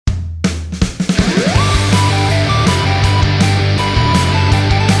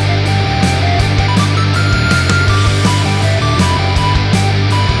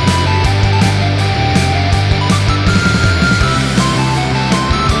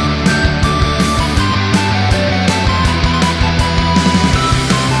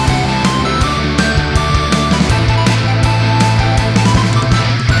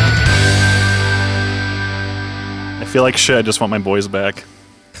feel like shit. I just want my boys back.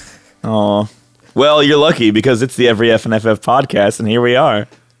 Aw. Well, you're lucky because it's the Every F and FF podcast, and here we are.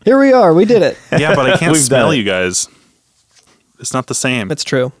 Here we are. We did it. Yeah, but I can't We've smell done it. you guys. It's not the same. It's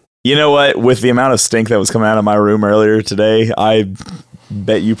true. You know what? With the amount of stink that was coming out of my room earlier today, I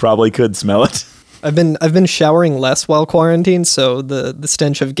bet you probably could smell it. I've been showering less while quarantined, so the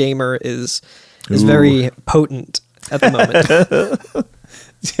stench of gamer is very potent at the moment.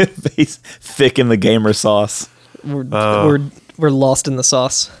 He's thick in the gamer sauce. We're lost in the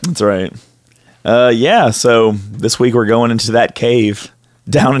sauce. That's right. Yeah, so this week we're going into that cave,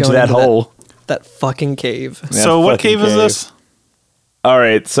 down into Going that into hole. That fucking cave. That So what fucking cave is this? All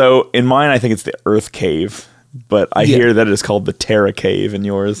right, so in mine I think it's the Earth Cave, but I Yeah. hear that it's called the Terra Cave in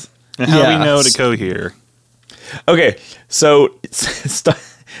yours. And how do Yeah. we know to go here? Okay, so it's kind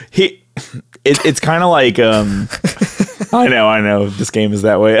of like I know this game is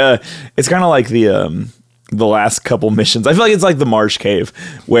that way. It's kind of like the last couple missions. I feel like it's like the Marsh Cave,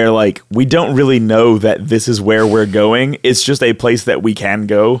 where like we don't really know that this is where we're going. It's just a place that we can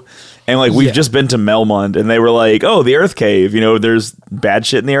go. And like we've just been to Melmond, and they were like, "Oh, the Earth Cave. You know, there's bad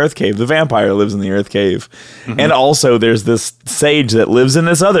shit in the Earth Cave. The vampire lives in the Earth Cave, and also there's this sage that lives in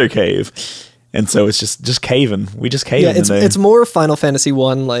this other cave." And so it's just caving. We just cave. Yeah, it's more Final Fantasy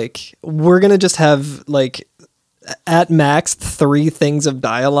 1. Like, we're gonna just have like at max 3 things of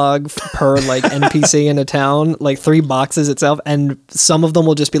dialogue per like NPC in a town, like 3 boxes itself, and some of them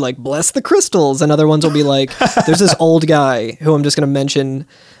will just be like bless the crystals, and other ones will be like there's this old guy who I'm just gonna mention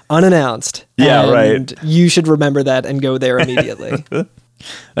unannounced. Yeah, and right. You should remember that and go there immediately.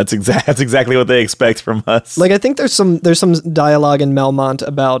 That's exactly what they expect from us. Like, I think there's some dialogue in Melmont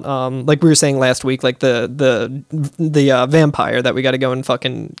about like we were saying last week, like the vampire that we got to go and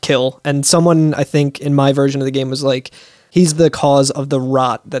fucking kill. And someone, I think in my version of the game, was like, he's the cause of the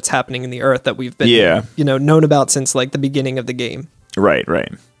rot that's happening in the earth that we've been known about since like the beginning of the game. Right.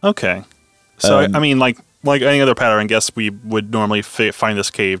 Okay. So, I mean, like any other pattern, I guess we would normally find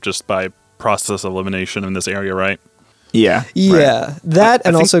this cave just by process of elimination in this area, right? Yeah. Yeah, right. that I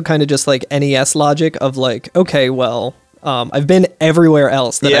and think- also kind of just like NES logic of like, okay, well, I've been everywhere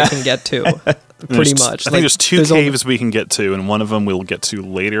else that I can get to, pretty much. I think there's 2 caves we can get to, and one of them we'll get to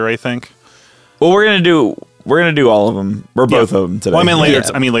later, I think. Well, we're gonna do all of them. We're both of them today. Well, I mean later.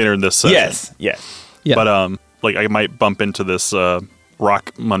 Yeah. I mean later in this session. Yes. Yeah. But like I might bump into this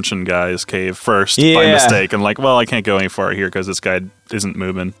rock munching guy's cave first by Yeah. mistake, and like, well, I can't go any far here because this guy isn't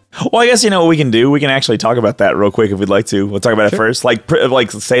moving. Well, I guess you know what we can do. We can actually talk about that real quick if we'd like to. We'll talk about it first. Like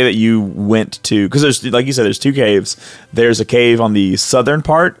say that you went to, because there's, like you said, there's 2 caves. There's a cave on the southern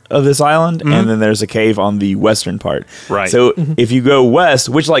part of this island, and then there's a cave on the western part. Right. So if you go west,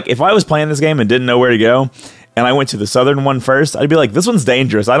 which like if I was playing this game and didn't know where to go, and I went to the southern one first, I'd be like, this one's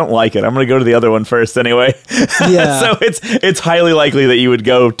dangerous. I don't like it. I'm going to go to the other one first anyway. Yeah. So it's highly likely that you would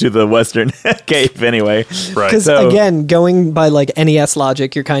go to the western cave anyway. Right. Because So- again, going by like NES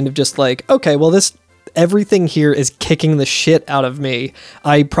logic, you're kind of just like, okay, well, everything here is kicking the shit out of me.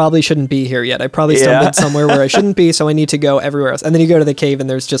 I probably shouldn't be here yet. I probably stumbled somewhere where I shouldn't be, so I need to go everywhere else. And then you go to the cave, and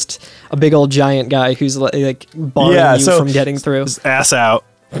there's just a big old giant guy who's like barring you from getting through. Ass out.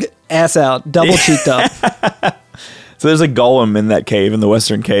 Ass out, double cheeked up. So there's a golem in that cave, in the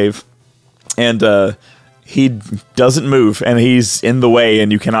western cave, and he doesn't move, and he's in the way,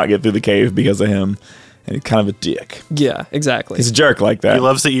 and you cannot get through the cave because of him. And he's kind of a dick. Yeah, exactly. He's a jerk like that. He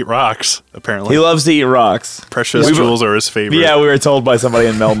loves to eat rocks. Apparently, He loves to eat rocks. precious Yeah. jewels are his favorite. Yeah, we were told by somebody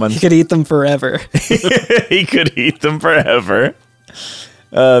in Melman You could eat them forever. he could eat them forever.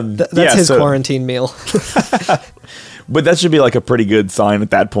 That's his quarantine meal. But that should be like a pretty good sign at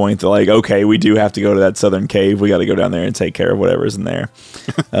that point that like, okay, we do have to go to that southern cave. We got to go down there and take care of whatever's in there.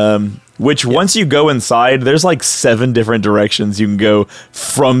 Which once you go inside, there's like 7 different directions you can go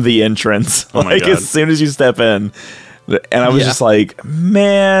from the entrance. Oh my like God. as soon as you step in. And I was Yeah. just like,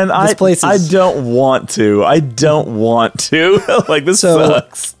 man, I place is- don't want to. I don't want to. Like this So-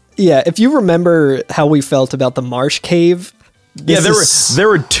 sucks. Yeah, if you remember how we felt about the Marsh Cave. Yeah, there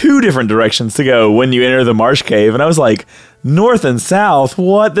were 2 different directions to go when you enter the Marsh Cave, and I was like, north and south.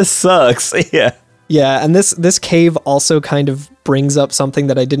 What? This sucks. Yeah. Yeah, and this cave also kind of brings up something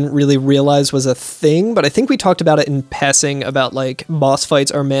that I didn't really realize was a thing, but I think we talked about it in passing about like boss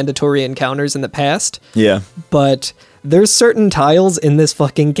fights are mandatory encounters in the past. Yeah. But there's certain tiles in this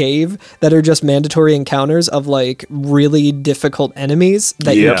fucking cave that are just mandatory encounters of like really difficult enemies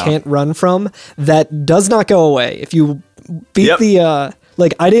that you Yeah. can't run from. That does not go away if you beat Yep. the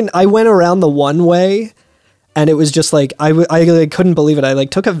like I went around the one way And it was just like I like, couldn't believe it. I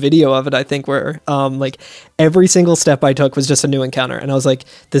like took a video of it, I think, where like every single step I took was just a new encounter, and I was like,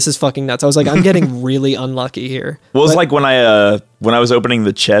 "This is fucking nuts." I was like, "I'm getting really unlucky here." Well, it's like when I was opening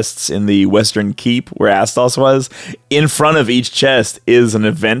the chests in the Western Keep where Astos was. In front of each chest is an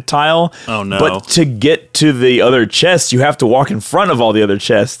event tile. Oh, no. But to get to the other chests, you have to walk in front of all the other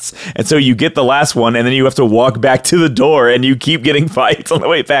chests, and so you get the last one, and then you have to walk back to the door, and you keep getting fights on the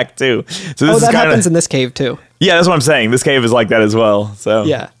way back too. So this that happens in this cave too. Yeah, that's what I'm saying. This cave is like that as well. So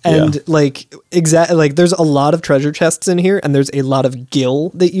Yeah, and like exactly, like there's a lot of treasure chests in here, and there's a lot of gil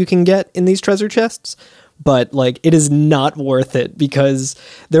that you can get in these treasure chests. But like, it is not worth it because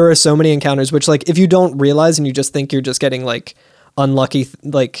there are so many encounters. Which, like, if you don't realize and you just think you're just getting like unlucky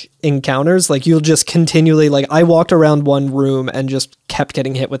like encounters, like you'll just continually like. I walked around one room and just kept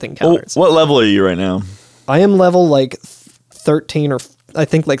getting hit with encounters. What level are you right now? I am level like 13 or I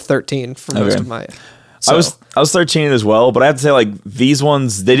think like 13 for most Okay. of my. I was 13 as well, but I have to say, like, these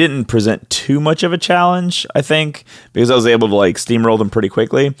ones, they didn't present too much of a challenge, I think, because I was able to like steamroll them pretty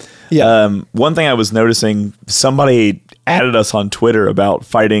quickly. Yeah. One thing I was noticing, somebody added us on Twitter about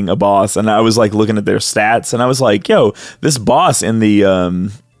fighting a boss, and I was like looking at their stats, and I was like, yo, this boss in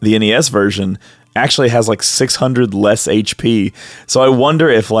the NES version actually has like 600 less HP. So I wonder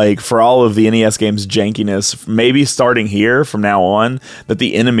if, like, for all of the NES game's jankiness, maybe starting here from now on, that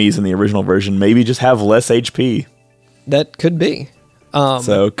the enemies in the original version maybe just have less HP. That could be.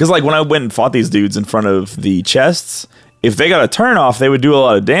 So, because like when I went and fought these dudes in front of the chests, if they got a turn off, they would do a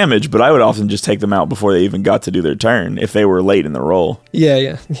lot of damage, but I would often just take them out before they even got to do their turn if they were late in the roll.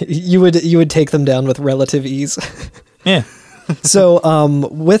 Yeah. You would take them down with relative ease. Yeah. So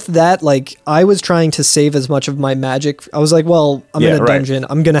with that, like, I was trying to save as much of my magic. I was like, well, I'm in a dungeon.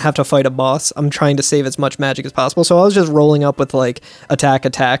 I'm going to have to fight a boss. I'm trying to save as much magic as possible. So I was just rolling up with like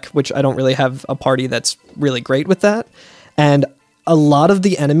attack, which I don't really have a party that's really great with that. And a lot of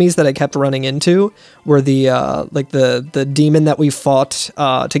the enemies that I kept running into were the like the demon that we fought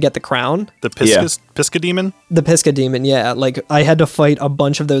to get the crown. The Pisca demon? The Pisca demon, yeah. Like, I had to fight a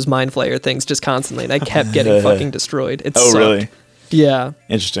bunch of those mind flayer things just constantly, and I kept getting fucking destroyed. It sucked. Really? Yeah.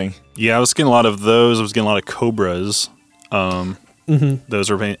 Interesting. Yeah, I was getting a lot of those. I was getting a lot of cobras. Those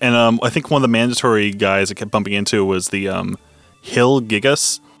were pain. And I think one of the mandatory guys I kept bumping into was the Hill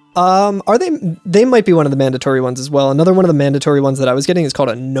Gigas. Are they might be one of the mandatory ones as well. Another one of the mandatory ones that I was getting is called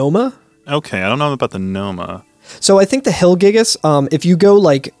a Noma. Okay, I don't know about the Noma. So I think the Hill Gigas, if you go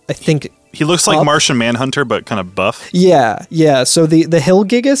like, I think he looks like up, Martian Manhunter, but kind of buff. Yeah. So the Hill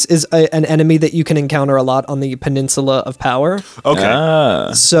Gigas is an enemy that you can encounter a lot on the Peninsula of Power.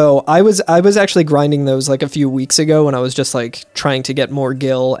 Okay. So I was actually grinding those like a few weeks ago when I was just like trying to get more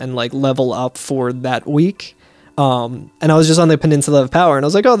gil and like level up for that week. And I was just on the Peninsula of Power, and I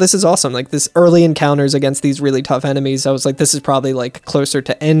was like, oh, this is awesome. Like, this early encounters against these really tough enemies, I was like, this is probably like closer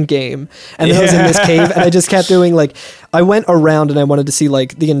to end game. And then I was in this cave, and I just kept doing like, I went around and I wanted to see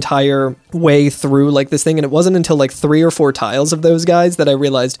like the entire way through like this thing, and it wasn't until like 3 or 4 tiles of those guys that I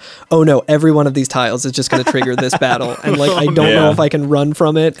realized, oh no, every one of these tiles is just going to trigger this battle, and like I don't know if I can run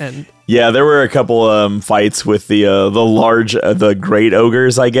from it. And yeah, there were a couple fights with the large the great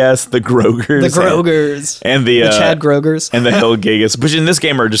ogres, I guess, the Grogers, and the Chad Grogers and the Hill Gigas, which in this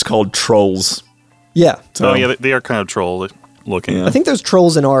game are just called trolls. Yeah. So, oh yeah, they are kind of troll looking. Yeah. I think there's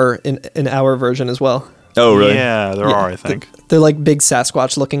trolls in our version as well. Oh really? Yeah, there are. I think they're like big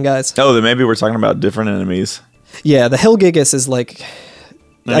Sasquatch looking guys. Oh, then maybe we're talking about different enemies. Yeah, the Hill Gigas is like.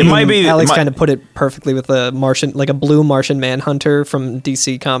 Might be. Alex kind of put it perfectly with a Martian, like a blue Martian Manhunter from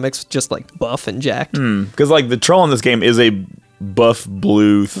DC Comics, just like buff and jacked. Because like the troll in this game is a buff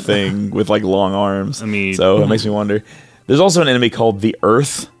blue thing with like long arms. I mean, so it makes me wonder. There's also an enemy called the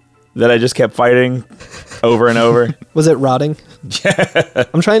Earth that I just kept fighting over and over. Was it rotting? Yeah.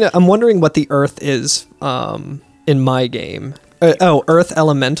 I'm wondering what the Earth is in my game. Earth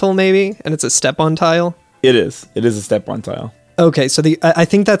Elemental maybe, and it's a step-on tile. It is a step-on tile. Okay, so I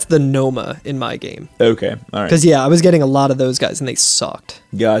think that's the Noma in my game. Okay, all right. Because yeah, I was getting a lot of those guys and they sucked.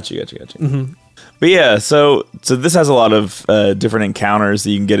 Gotcha. Mm-hmm. But yeah, so this has a lot of different encounters that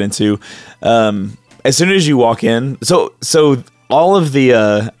you can get into. As soon as you walk in, so all of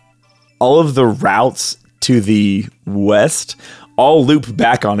the routes to the west all loop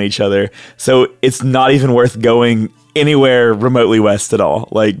back on each other. So it's not even worth going anywhere remotely west at all.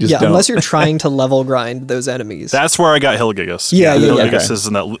 Like, just don't. Unless you're trying to level grind those enemies. That's where I got Hilgigas. Yeah. Hilgigas is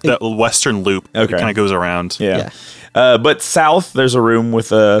in that western loop. Okay. It kind of goes around. Yeah. But south, there's a room with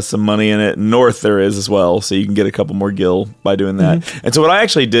some money in it. North, there is as well, so you can get a couple more gil by doing that. Mm-hmm. And so what I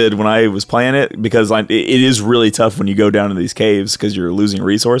actually did when I was playing it, because it is really tough when you go down to these caves because you're losing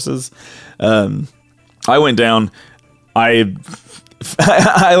resources. I went down. I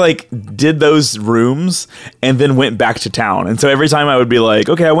like did those rooms and then went back to town. And so every time I would be like,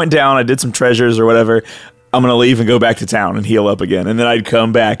 okay, I went down, I did some treasures or whatever. I'm going to leave and go back to town and heal up again. And then I'd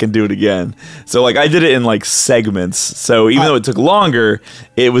come back and do it again. So like I did it in like segments. So even though it took longer,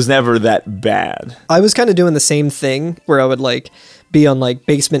 it was never that bad. I was kind of doing the same thing where I would like be on like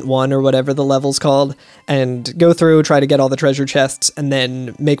basement 1 or whatever the level's called and go through, try to get all the treasure chests and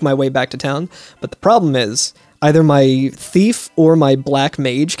then make my way back to town. But the problem is either my thief or my black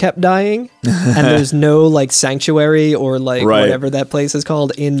mage kept dying and there's no like sanctuary or like whatever that place is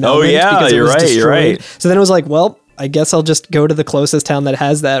called in Melmond. Oh yeah, because it was destroyed. You're right. So then it was like, well, I guess I'll just go to the closest town that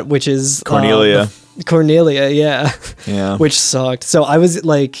has that, which is Cornelia. Cornelia, yeah. Yeah. Which sucked. So I was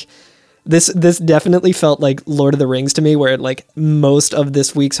like, this definitely felt like Lord of the Rings to me, where like most of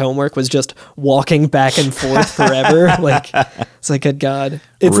this week's homework was just walking back and forth forever. Like it's like, good God.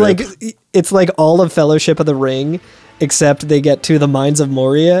 It's like all of Fellowship of the Ring, except they get to the Mines of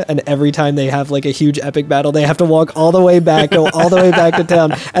Moria, and every time they have like a huge epic battle, they have to walk all the way back, go all the way back to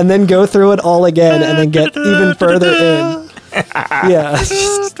town, and then go through it all again, and then get even further in. Yeah.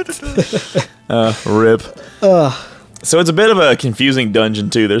 Rip. So it's a bit of a confusing dungeon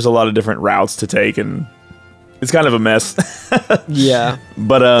too. There's a lot of different routes to take, and it's kind of a mess. Yeah.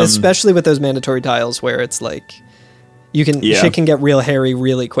 But especially with those mandatory tiles where it's like shit can get real hairy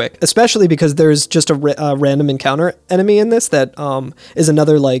really quick, especially because there's just a random encounter enemy in this that is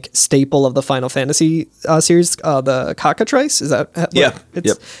another like staple of the Final Fantasy series, the cockatrice. Is that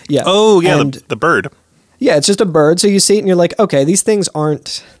yeah. Oh yeah, the bird. Yeah, it's just a bird. So you see it and you're like, okay, these things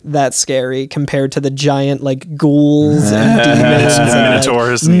aren't that scary compared to the giant like ghouls and demons and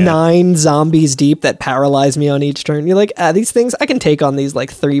minotaurs, like, 9 zombies deep that paralyze me on each turn. You're like, these things, I can take on these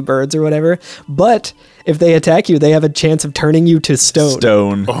like 3 birds or whatever. But if they attack you, they have a chance of turning you to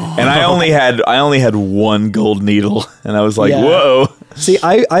stone. And I only had 1 gold needle, and I was like, whoa. See,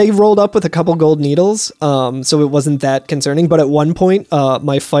 I rolled up with a couple gold needles, so it wasn't that concerning. But at one point,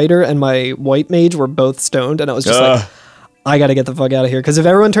 my fighter and my white mage were both stoned, and I was just like, I got to get the fuck out of here. Because if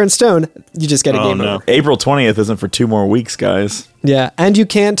everyone turns stone, you just get a game over. April 20th isn't for 2 more weeks, guys. Yeah, and you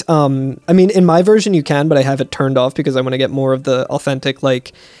can't, I mean, in my version you can, but I have it turned off because I want to get more of the authentic,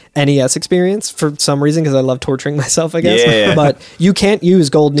 like, NES experience for some reason, because I love torturing myself, I guess. Yeah. But you can't use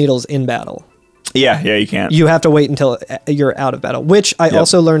gold needles in battle. Yeah, you can't. You have to wait until you're out of battle, which I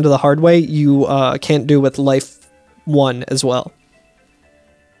also learned the hard way. You can't do with life 1 as well.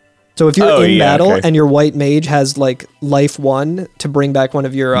 So if you're in battle and your white mage has like life 1 to bring back one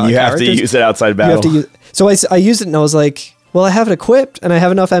of your you have characters, to use it outside battle. So I used it and I was like, well, I have it equipped and I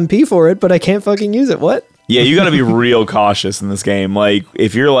have enough MP for it, but I can't fucking use it. What? Yeah, you got to be real cautious in this game. Like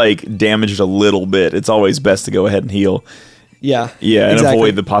if you're like damaged a little bit, it's always best to go ahead and heal. Yeah, and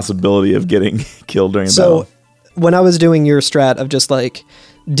avoid the possibility of getting killed during battle. So when I was doing your strat of just like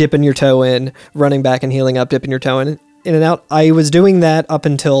dipping your toe in, running back and healing up, dipping your toe in and out, I was doing that up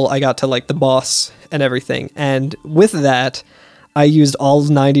until I got to like the boss and everything. And with that, I used all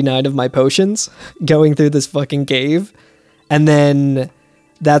 99 of my potions going through this fucking cave. And then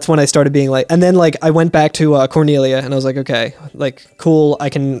that's when I started being like, and then like I went back to Cornelia and I was like, okay, like cool, I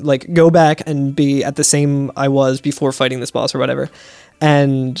can like go back and be at the same I was before fighting this boss or whatever.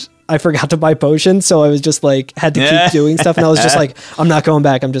 And I forgot to buy potions, so I was just like had to keep doing stuff, and I was just like, I'm not going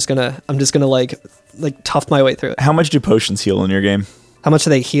back. I'm just gonna like tough my way through it. How much do potions heal in your game? How much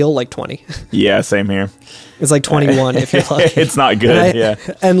do they heal? Like 20. Yeah, same here. It's like 21 if you're lucky. It's not good.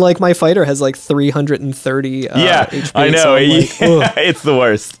 And like my fighter has like 330 HP. I know. So like, it's the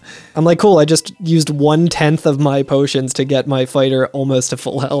worst. I'm like, cool, I just used 1/10 of my potions to get my fighter almost to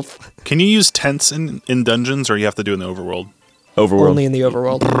full health. Can you use tents in dungeons, or you have to do it in the overworld? Overworld. Only in the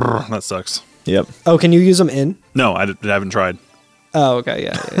overworld. That sucks. Yep. Oh, can you use them in? No, I haven't tried. Oh, okay,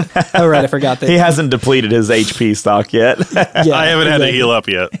 yeah. Oh, right, I forgot that. He hasn't depleted his HP stock yet. Yeah, I haven't had to heal up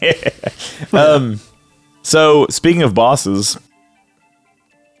yet. So, speaking of bosses,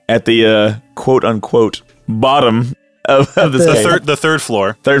 at the quote-unquote bottom of this game. The third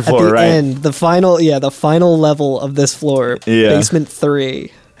floor. Third floor, at the right? end, the final level of this floor, basement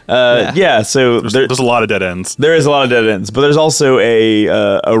 3. So there's a lot of dead ends. There is a lot of dead ends, but there's also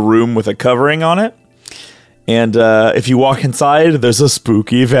a room with a covering on it. And if you walk inside, there's a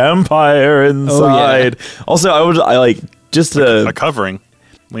spooky vampire inside. Oh, yeah. Also, I like just a covering.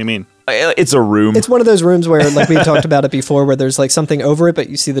 What do you mean? It's a room. It's one of those rooms where, like we talked about it before, where there's like something over it, but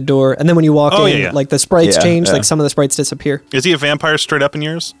you see the door, and then when you walk in, like the sprites change, like some of the sprites disappear. Is he a vampire straight up in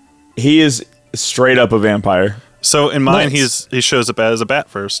yours? He is straight up a vampire. So in mine, he shows up as a bat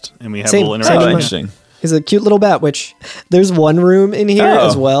first, and we have a little Same interaction. Interesting. He's a cute little bat, which there's one room in here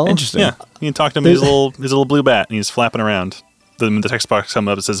as well. Interesting. Yeah, you can talk to him. He's a little blue bat, and he's flapping around. The text box comes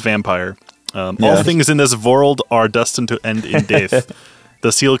up. It says vampire. All things in this world are destined to end in death.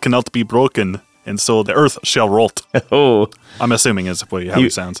 The seal cannot be broken, and so the earth shall rot. Oh, I'm assuming is how he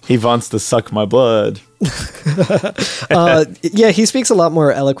sounds. He wants to suck my blood. Yeah, he speaks a lot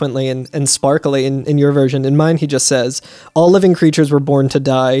more eloquently and sparkly in your version. In mine, he just says, all living creatures were born to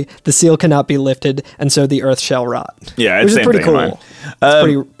die. The seal cannot be lifted, and so the earth shall rot. Yeah, which it's is pretty same thing in cool.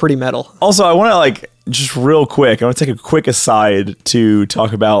 mine. It's pretty metal. Also, I want to just real quick, I want to take a quick aside to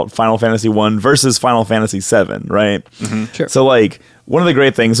talk about Final Fantasy 1 versus Final Fantasy 7, right? Mm-hmm. Sure. So, one of the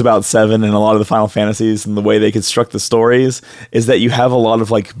great things about 7 and a lot of the Final Fantasies and the way they construct the stories is that you have a lot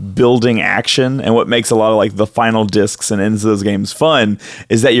of, building action, and what makes a lot of, the final discs and ends of those games fun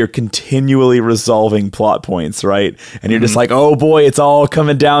is that you're continually resolving plot points, right? And you're just like, oh boy, it's all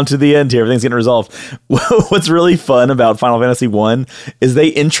coming down to the end here. Everything's getting resolved. What's really fun about Final Fantasy 1 is they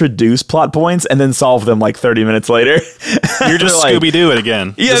introduce plot points and then solve them 30 minutes later. You're just Scooby-Doo it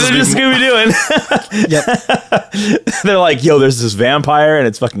again. Yeah, they're just Scooby-Dooing. Yep. They're like, yo, there's this vampire and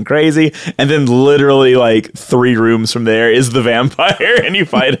it's fucking crazy. And then literally 3 rooms from there is the vampire and you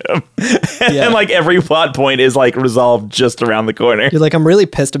fight him. Yeah. And every plot point is resolved just around the corner. You're like, I'm really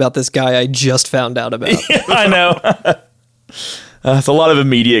pissed about this guy I just found out about. I know. It's a lot of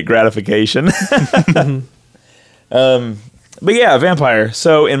immediate gratification. But yeah, vampire.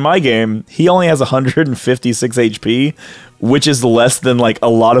 So in my game, he only has 156 HP, which is less than a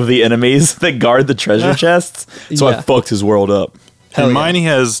lot of the enemies that guard the treasure chests. So I Yeah. fucked his world up. Hell In yeah. mine, he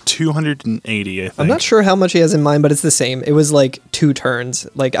has 280, I think. I'm not sure how much he has in mind, but it's the same. It was 2 turns.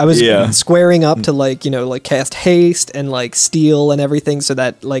 I was Yeah. squaring up to cast haste and steal and everything, so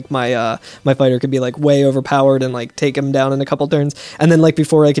that my my fighter could be way overpowered and take him down in a couple turns. And then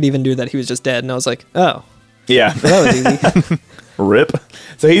before I could even do that, he was just dead, and I was like, oh, Yeah. that was easy. Rip.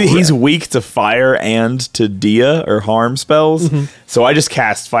 So he's weak to fire and to Dia or harm spells. So I just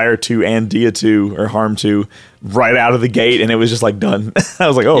cast fire 2 and Dia 2 or harm 2 right out of the gate, and it was just done. I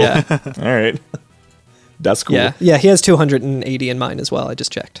was like, oh, Yeah. all right. That's cool. Yeah, he has 280 in mine as well. I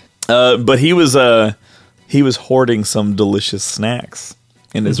just checked. But he was hoarding some delicious snacks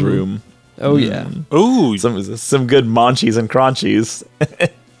in his room. Oh yeah, Ooh, Some good munchies and crunchies.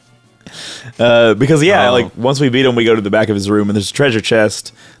 Because once we beat him, we go to the back of his room and there's a treasure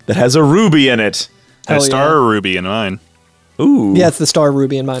chest that has a ruby in it. a Hell star yeah. ruby in mine. Ooh. Yeah, it's the star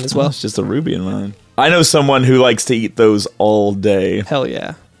ruby in mine as well. It's just a ruby in mine. I know someone who likes to eat those all day. Hell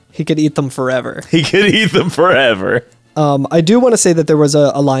yeah. He could eat them forever. He could eat them forever. I do want to say that there was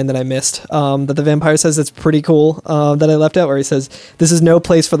a line that I missed that the vampire says that's pretty cool that I left out, where he says, "This is no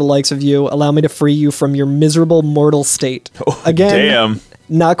place for the likes of you. Allow me to free you from your miserable mortal state." Again, Damn.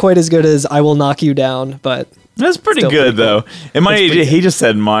 not quite as good as "I will knock you down," but That's pretty Still good, pretty cool. though. In my pretty he just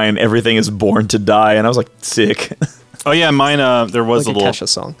said mine, everything is born to die, and I was like, sick. Oh yeah, mine. There was like a a little. Kesha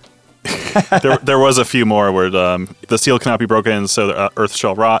song. There was a few more where the seal cannot be broken, so the earth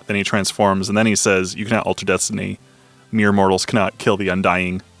shall rot. Then he transforms, and then he says, "You cannot alter destiny. Mere mortals cannot kill the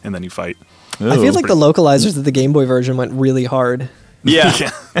undying." And then you fight. I feel like the localizers of the Game Boy version went really hard. Yeah.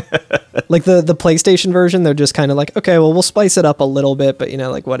 Like the PlayStation version, they're just kind of like, okay, well, we'll spice it up a little bit, but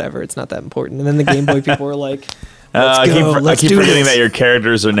whatever, it's not that important. And then the Game Boy people were like, I let's keep do forgetting this. that your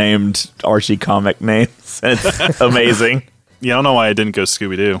characters are named Archie comic names. And it's amazing. Yeah, I don't know why I didn't go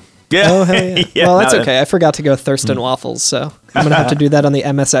Scooby Doo. Yeah. Oh, hell yeah. Yeah, Well, that's no, okay. I forgot to go Thurston Waffles, so I'm going to have to do that on the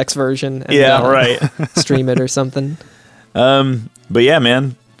MSX version. And, Yeah, right. stream it or something. But yeah,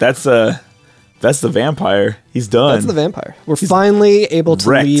 man, that's the vampire. He's done. That's the vampire. We're finally able to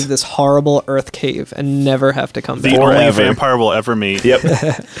wrecked. leave this horrible Earth cave and never have to come The back. only Forever. vampire we'll ever meet. Yep.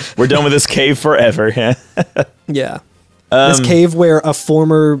 We're done with this cave forever. Yeah. This cave where a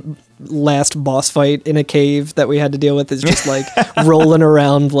former last boss fight in a cave that we had to deal with is just like rolling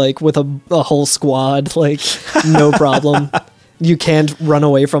around like with a whole squad, like no problem. You can't run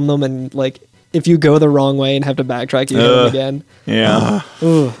away from them, and like if you go the wrong way and have to backtrack, you hit them again. Yeah.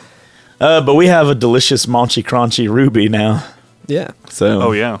 Ooh. But we have a delicious Monchy Crunchy Ruby now. Yeah. So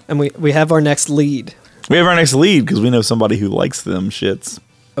Oh yeah. And we have our next lead. we have our next lead because we know somebody who likes them shits.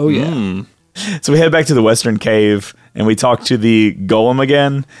 Oh yeah. So we head back to the Western Cave and we talk to the Golem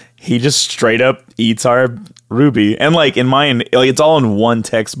again. He just straight up eats our Ruby. And like in mine, like it's all in one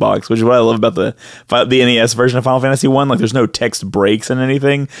text box, which is what I love about the NES version of Final Fantasy 1. Like there's no text breaks in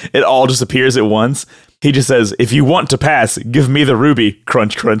anything. It all just appears at once. He just says, "If you want to pass, give me the ruby.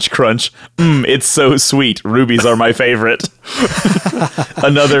 Crunch, crunch, crunch. It's so sweet. Rubies are my favorite."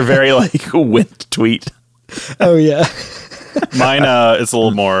 Another very like wit tweet. Oh yeah. Mine is a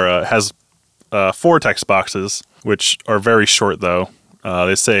little more has 4 text boxes, which are very short, though.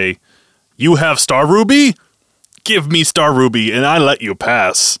 They say, "You have Star Ruby? Give me Star Ruby, and I let you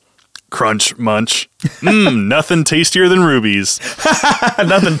pass. Crunch, munch. Nothing tastier than rubies."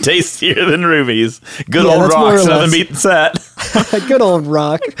 Nothing tastier than rubies. Good Yeah, old that's more or rocks, nothing less. beating set. Good old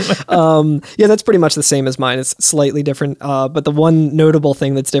rock. Yeah, that's pretty much the same as mine. It's slightly different. But the one notable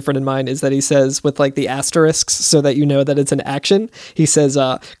thing that's different in mine is that he says, with like the asterisks so that you know that it's an action, he says,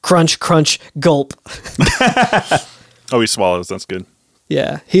 crunch, crunch, gulp. Oh, he swallows. That's good.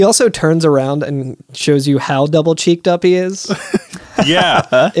 Yeah. He also turns around and shows you how double cheeked up he is.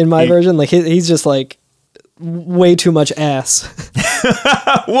 Yeah. In my version, like he's just like way too much ass.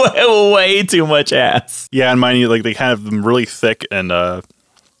 Way too much ass. Yeah, and mine, like, they kind of them really thick and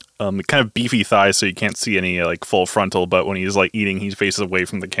kind of beefy thighs, so you can't see any like full frontal. But when he's like eating, he faces away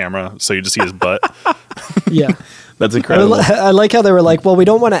from the camera, so you just see his butt. Yeah. That's incredible. I like how they were like, well, we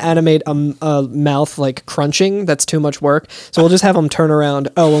don't want to animate a mouth like crunching. That's too much work. So we'll just have them turn around.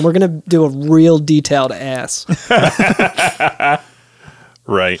 Oh, and we're going to do a real detailed ass.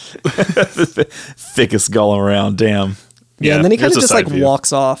 Right. Thickest gull around. Damn. Yeah, and then he kind here's of a just side like view.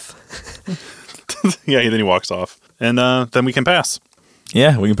 walks off. Yeah, then he walks off, and then we can pass.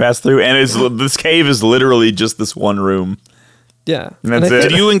 Yeah, we can pass through, and this cave is literally just this one room. Yeah. And And that's I it. think-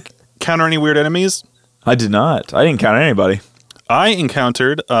 Did you encounter any weird enemies? I did not. I didn't encounter anybody. I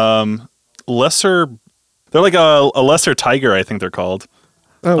encountered lesser. They're like a lesser tiger, I think they're called.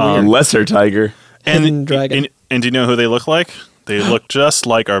 Oh, weird. Lesser tiger. Hidden dragon. And do you know who they look like? They look just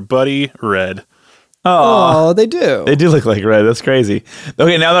like our buddy Red. Oh, they do. They do look like red. That's crazy.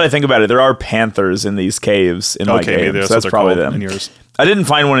 Okay, now that I think about it, there are panthers in these caves in my Okay, maybe game, that's so what that's they're probably called them. in yours. I didn't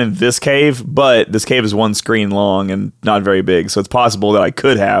find one in this cave, but this cave is one screen long and not very big, so it's possible that I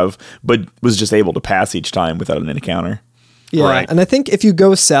could have, but was just able to pass each time without an encounter. Yeah, Right. and I think if you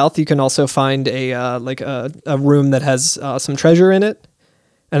go south, you can also find a room that has some treasure in it,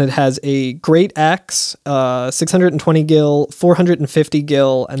 and it has a great axe, 620 gil, 450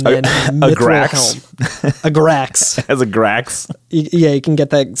 gil, and then a mithril Grax. helm. A Grax. As a Grax. Yeah, you can get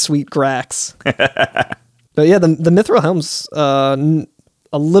that sweet Grax. But yeah, the mithril helm's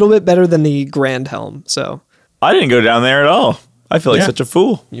a little bit better than the Grand Helm, so I didn't go down there at all. I feel like Yeah. such a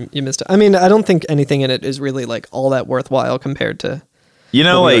fool. you missed it. I mean, I don't think anything in it is really like all that worthwhile compared to. You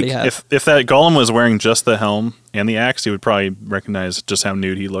know, What we like, already have. If that golem was wearing just the helm and the axe, you would probably recognize just how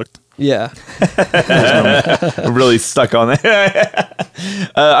nude he looked. Yeah, I'm really stuck on that.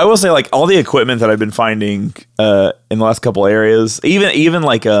 I will say, like, all the equipment that I've been finding in the last couple areas, even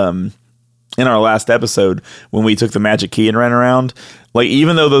like in our last episode when we took the magic key and ran around, like,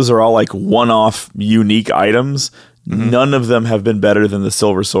 even though those are all like one-off unique items, none of them have been better than the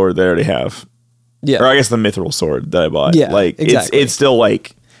silver sword they already have. yeah. Or I guess the mithril sword that I bought. Yeah, like exactly. it's still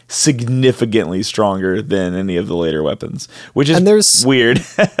like significantly stronger than any of the later weapons, which is And there's- weird.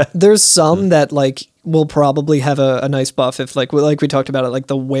 There's some that like will probably have a nice buff if like we talked about it, like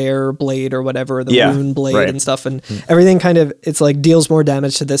the wear blade or whatever, the Yeah, rune blade right. and stuff, and everything kind of it's like deals more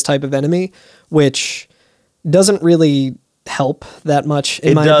damage to this type of enemy, which doesn't really help that much in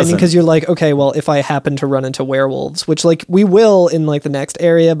It my opinion, doesn't. because you're like, okay, well, if I happen to run into werewolves, which like we will in like the next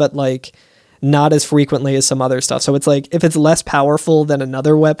area, but like not as frequently as some other stuff. So it's like if it's less powerful than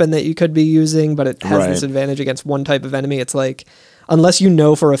another weapon that you could be using, but it has Right. this advantage against one type of enemy, it's like unless you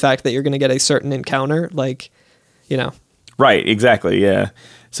know for a fact that you're going to get a certain encounter, like, you know. Right, exactly, yeah.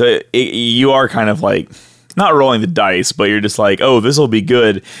 So you are kind of like not rolling the dice, but you're just like, oh, this will be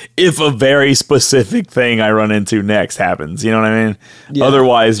good if a very specific thing I run into next happens. You know what I mean? Yeah.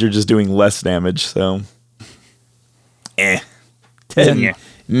 Otherwise, you're just doing less damage. So, Yeah.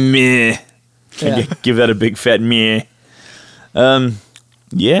 meh. Yeah. Give that a big fat meh.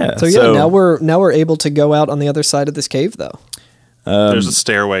 Yeah. So yeah, now we're able to go out on the other side of this cave though. There's a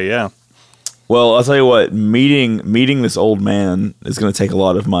stairway, yeah. Well, I'll tell you what. Meeting this old man is going to take a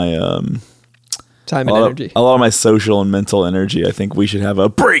lot of my Time a and lot energy. Of, a lot of my social and mental energy. I think we should have a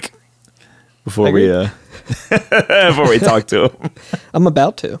break before we Agreed. before we talk to him. I'm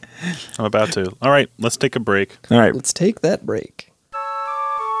about to. I'm about to. All right, let's take a break. All right. Let's take that break.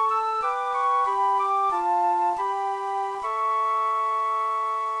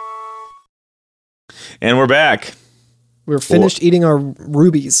 And we're back. We're finished eating our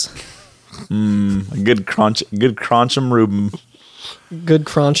rubies. A good crunch'em Reuben. Good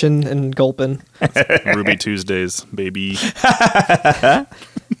crunching and gulping. Ruby Tuesdays, baby. I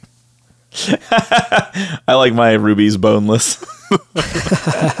like my rubies boneless.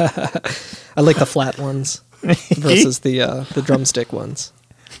 I like the flat ones versus the drumstick ones.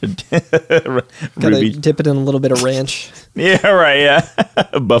 Gotta Ruby. dip it in a little bit of ranch. Yeah, right. Yeah,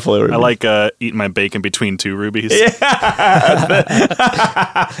 buffalo ruby. I like eating my bacon between two rubies.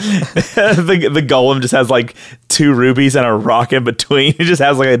 the golem just has like 2 rubies and a rock in between. He just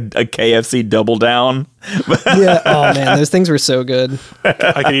has like a KFC double down. Yeah. Oh man, those things were so good.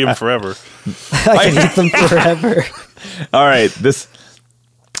 I could eat them forever. I can eat them forever. All right, this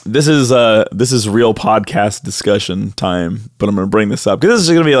is real podcast discussion time, but I'm going to bring this up because this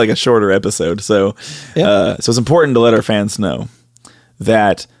is going to be like a shorter episode. So, Yeah. so it's important to let our fans know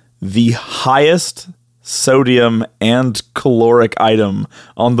that the highest sodium and caloric item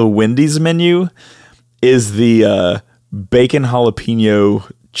on the Wendy's menu is the bacon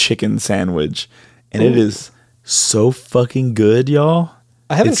jalapeno chicken sandwich, and it is so fucking good, y'all.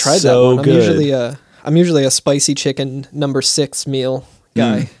 I haven't It's tried so that one. good. I'm usually a spicy chicken number 6 meal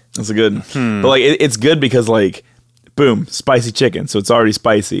guy. That's a good, but like it's good because like, boom, spicy chicken, so it's already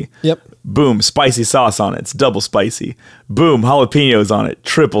spicy. Yep. Boom, spicy sauce on it, it's double spicy. Boom, jalapenos on it,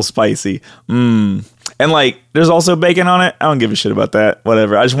 triple spicy. And like, there's also bacon on it. I don't give a shit about that.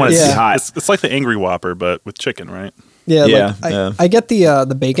 Whatever. I just want it to be Yeah. hot. It's like the Angry Whopper, but with chicken, right? Yeah, Yeah, like, yeah. I get the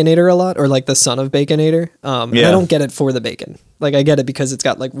Baconator a lot, or like the son of Baconator. And Yeah. I don't get it for the bacon. Like I get it because it's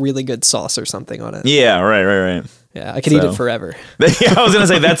got like really good sauce or something on it. Yeah, right. Yeah, I could eat So. it forever. Yeah, I was gonna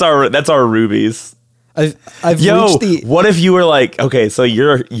say that's our rubies. I've Yo, reached the what if you were like, okay, so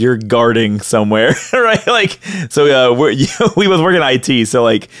you're guarding somewhere, right? Like, so we both work in IT, so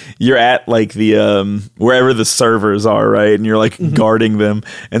like you're at like the wherever the servers are, right? And you're like guarding them,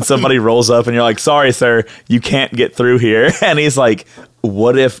 and somebody rolls up, and you're like, sorry, sir, you can't get through here. And he's like,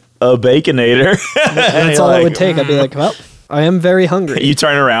 what if a baconator? that's all it would take. I'd be like, well, I am very hungry. You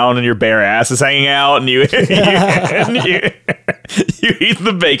turn around and your bare ass is hanging out, and you eat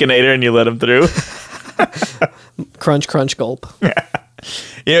the baconator and you let him through. Crunch, crunch, gulp. You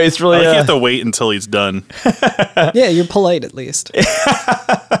know, it's really Like you have to wait until he's done. Yeah, you're polite at least.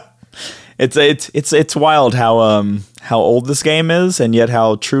 it's wild how old this game is and yet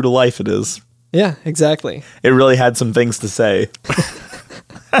how true to life it is. Yeah, exactly. It really had some things to say.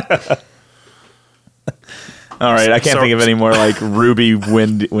 All right, I can't think of any more like Ruby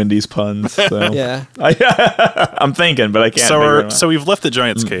Wendy's puns. So. Yeah. I'm thinking, but I can't. So we've left the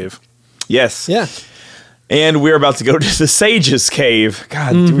Giant's Cave. Yes. Yeah. And we're about to go to the Sage's Cave.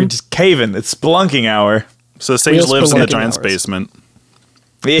 God, we're just caving. It's spelunking hour. So the sage Real lives in the spelunking Giant's hours. basement.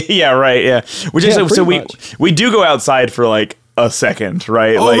 Yeah, right. Yeah. Which is Yeah, so pretty much. we do go outside for like a second,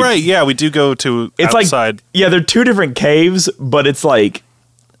 right? Oh, like, right. Yeah, we do go to It's outside. like they're 2 different caves, but it's like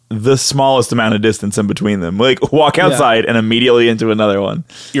the smallest amount of distance in between them. Like walk outside and immediately into another one.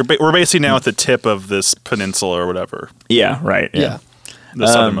 We're basically now at the tip of this peninsula or whatever. Yeah, right. Yeah. The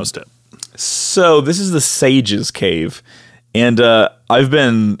southernmost tip. So this is the Sage's Cave, and I've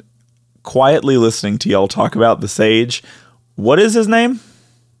been quietly listening to y'all talk about the Sage. What is his name?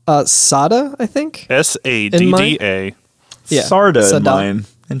 Sada, I think. Sadda. Yeah. Sarda in Sada. mine.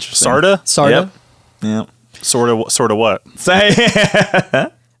 Interesting. Sarda? Sarda. Yep. Sort of what? Say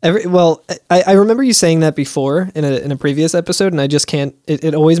I remember you saying that before in a previous episode, and I just can't.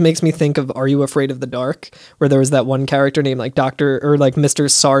 It always makes me think of Are You Afraid of the Dark, where there was that one character named like Doctor or like Mr.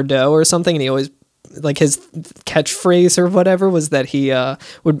 Sardo or something, and he always like his catchphrase or whatever was that he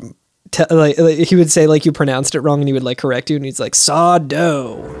would like he would say like you pronounced it wrong, and he would like correct you, and he's like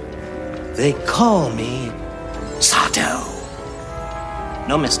Sardo. They call me Sardo.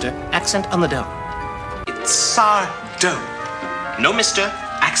 No, mister. Accent on the dough. It's Sardo. No, mister.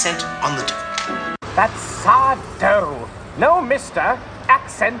 Accent on the dough. That's Sardo. No, mister.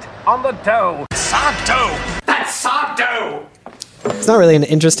 Accent on the dough. Sardo. That's Sardo. It's not really an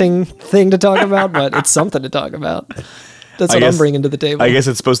interesting thing to talk about, but it's something to talk about. That's what I'm bringing to the table. I guess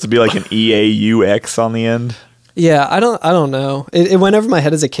it's supposed to be like an EAUX on the end. Yeah, I don't know. It went over my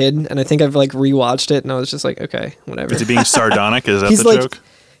head as a kid, and I think I've like rewatched it, and I was just like, okay, whatever. Is he being sardonic? Is that He's the like, joke?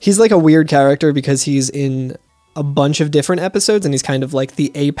 he's like a weird character because he's in a bunch of different episodes, and he's kind of like the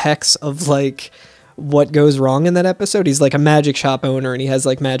apex of like what goes wrong in that episode. He's like a magic shop owner, and he has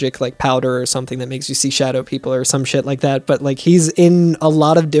like magic like powder or something that makes you see shadow people or some shit like that. But like he's in a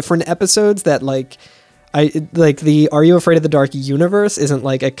lot of different episodes that like the Are You Afraid of the Dark universe isn't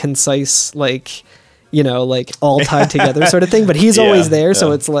like a concise like, you know, like all tied together sort of thing, but he's always there,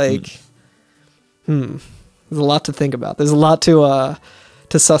 so it's like there's a lot to think about. There's a lot to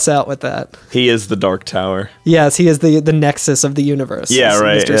suss out with that. He is the Dark Tower. Yes, he is the nexus of the universe. Yeah, He's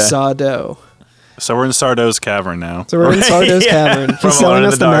right, Mr. yeah. Sardo. So we're in Sardo's cavern now. So we're in Sardo's Yeah. cavern. From He's selling Alone in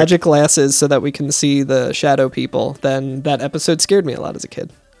us the the Dark. magic glasses so that we can see the shadow people. Then that episode scared me a lot as a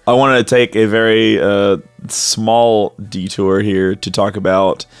kid. I wanted to take a very small detour here to talk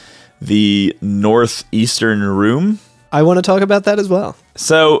about the northeastern room. I want to talk about that as well.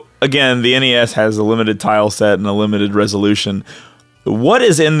 So, again, the NES has a limited tile set and a limited resolution. What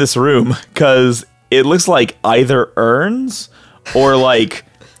is in this room? Because it looks like either urns or like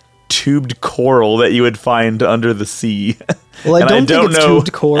tubed coral that you would find under the sea. Well, I don't think it's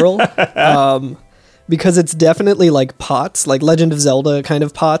tubed coral. Because it's definitely like pots, like Legend of Zelda kind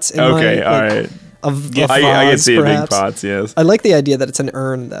of pots. Okay, all right. Of I can see big perhaps. pots, yes. I like the idea that it's an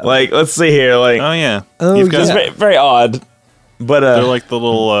urn, though. Like, let's see here. Like, Oh yeah. Oh, You've got, yeah. it's very odd. But, They're like the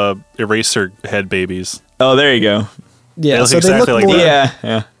little eraser head babies. oh, there you go. Yeah, They look so exactly they like look more. that.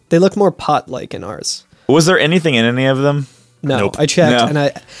 Yeah. They look more pot-like in ours. Was there anything in any of them? No, Nope. I checked, No. and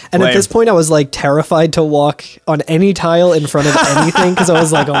at Lame. this point I was like terrified to walk on any tile in front of anything because I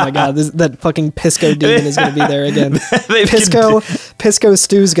was like, oh my god, that fucking Pisco demon is gonna be there again. They've Pisco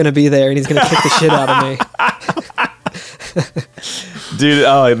Stew's gonna be there, and he's gonna kick the shit out of me.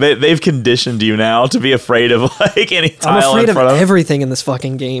 Dude, they've conditioned you now to be afraid of like any I'm tile afraid in of front of them. everything in this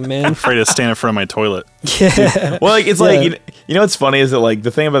fucking game, man. Afraid to stand in front of my toilet. Yeah. Well, like it's Yeah. like you know what's funny is that like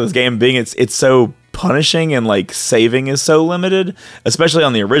the thing about this game being it's so punishing and like saving is so limited, especially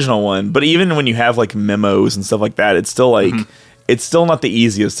on the original one. But even when you have like memos and stuff like that, it's still like it's still not the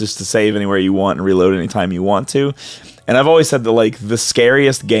easiest just to save anywhere you want and reload anytime you want to. And I've always said that like the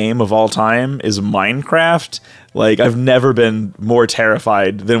scariest game of all time is Minecraft. Like I've never been more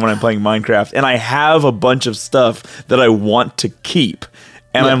terrified than when I'm playing Minecraft, and I have a bunch of stuff that I want to keep.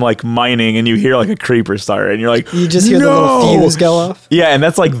 And I'm like mining, and you hear like a creeper start, and you're like, You just hear the little fuse go off. Yeah, and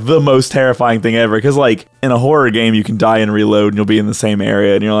that's like the most terrifying thing ever. Because like in a horror game, you can die and reload, and you'll be in the same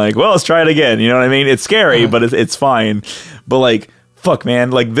area, and you're like, well, let's try it again. You know what I mean? It's scary, but it's fine. But like, fuck,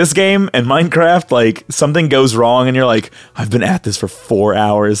 man, like this game and Minecraft, like something goes wrong, and you're like, I've been at this for 4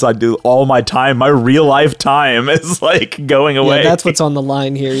 hours. I do all my time, my real life time is like going away. Yeah, that's what's on the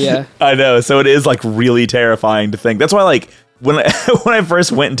line here. Yeah. I know. So it is like really terrifying to think. That's why like when I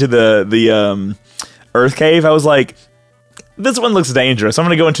first went into the Earth Cave, I was like, this one looks dangerous. I'm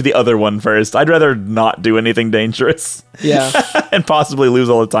gonna go into the other one first. I'd rather not do anything dangerous. Yeah. And possibly lose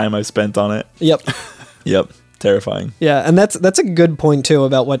all the time I spent on it. Yep. Yep. Terrifying. Yeah, and that's a good point too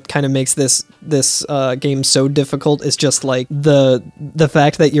about what kind of makes this game so difficult is just like the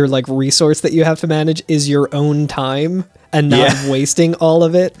fact that your like resource that you have to manage is your own time and not wasting all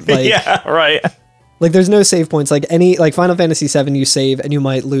of it. Like, yeah, right. Like there's no save points. Like Final Fantasy VII, you save and you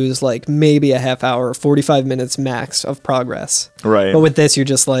might lose like maybe a half hour, 45 minutes max of progress. Right. But with this, you're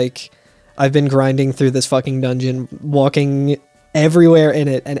just like, I've been grinding through this fucking dungeon, walking everywhere in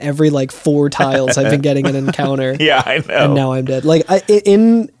it, and every like 4 tiles I've been getting an encounter. Yeah, I know. And now I'm dead. Like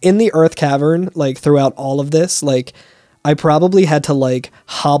in the Earth Cavern, like throughout all of this, like I probably had to like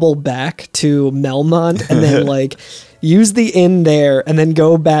hobble back to Melmont and then like use the inn there and then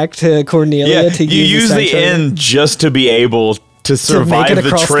go back to Cornelia to you use the sanctuary inn just to be able to survive to make it the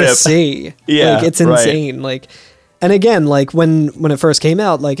across trip. the sea. Yeah, like it's right. insane. Like, and again, like when it first came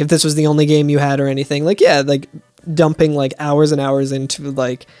out, like if this was the only game you had or anything, like yeah, like dumping like hours and hours into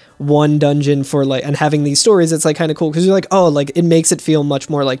like one dungeon for like and having these stories, it's like kind of cool because you're like, oh, like it makes it feel much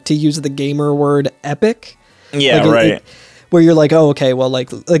more like, to use the gamer word, epic. Yeah, Like, right. where you're like, oh, okay, well,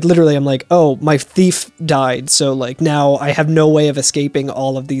 like literally, I'm like, oh, my thief died, so like now I have no way of escaping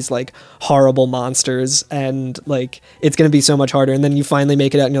all of these like horrible monsters, and like it's gonna be so much harder. And then you finally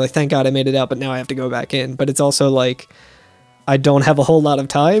make it out, and you're like, thank God I made it out, but now I have to go back in. But it's also like, I don't have a whole lot of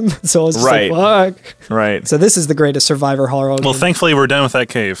time, so I was just Right. like, fuck. Right. So this is the greatest survivor horror. Well, game. thankfully we're done with that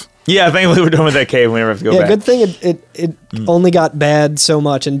cave. Yeah, thankfully we're done with that cave. We never have to go yeah, back. good thing it only got bad so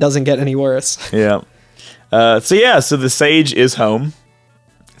much and doesn't get any worse. Yeah. So the sage is home.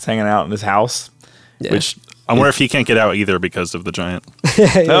 He's hanging out in his house, Yeah. which I wonder if he can't get out either because of the giant. Yeah,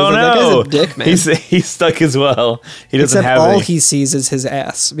 oh like, that no, guy's a dick, man. He's stuck as well. He doesn't Except have all any. he sees is his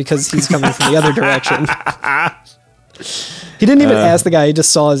ass because he's coming from the other direction. He didn't even ask the guy. He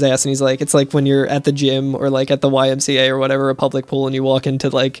just saw his ass, and he's like, it's like when you're at the gym or like at the YMCA or whatever, a public pool, and you walk into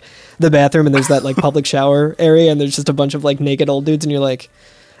like the bathroom and there's that like public shower area, and there's just a bunch of like naked old dudes, and you're like,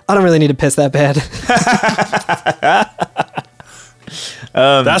 I don't really need to piss that bad.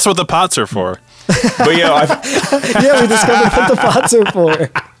 That's what the pots are for. But yeah, Yeah, we discovered what the pots are for.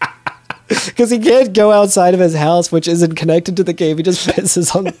 Because he can't go outside of his house, which isn't connected to the cave. He just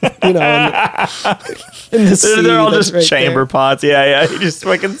pisses on, in the sea. they're all that's just right chamber there. pots. Yeah. He just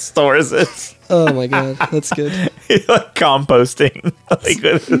fucking stores it. Oh my god, that's good. He's like composting. Like,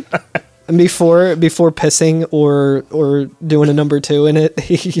 And before pissing or doing a number 2 in it,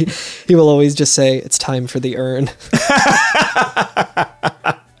 he will always just say, "It's time for the urn."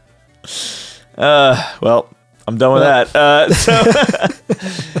 Well, I'm done with that.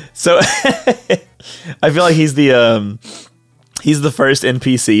 So I feel like he's the first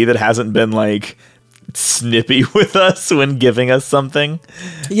NPC that hasn't been like snippy with us when giving us something.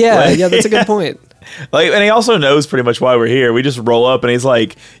 Yeah, that's a good point. Like, and he also knows pretty much why we're here. We just roll up and he's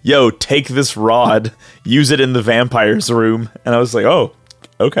like, "Yo, take this rod, use it in the vampire's room." And I was like, "Oh,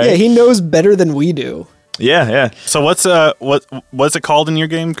 okay." Yeah, he knows better than we do. Yeah. So what's it called in your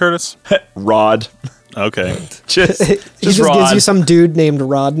game, Curtis? Rod. Okay. Just He just rod. gives you some dude named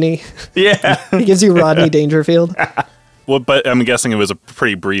Rodney. Yeah. He gives you Rodney Dangerfield. Well, but I'm guessing it was a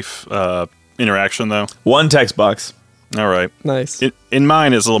pretty brief interaction, though. One text box. All right. Nice. In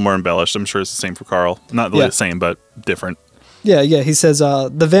mine is a little more embellished. I'm sure it's the same for Carl. Not really Yeah. the same, but different. Yeah. He says, the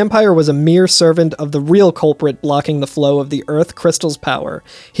vampire was a mere servant of the real culprit blocking the flow of the earth crystal's power.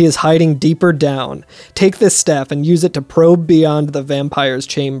 He is hiding deeper down. Take this staff and use it to probe beyond the vampire's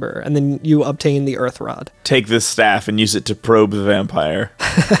chamber, and then you obtain the earth rod. Take this staff and use it to probe the vampire.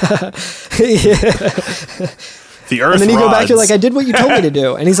 The Earth And then you go back, you're rods. like, I did what you told me to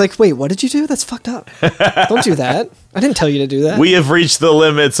do. And he's like, wait, what did you do? That's fucked up. Don't do that. I didn't tell you to do that. We have reached the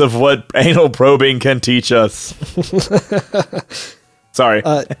limits of what anal probing can teach us. Sorry.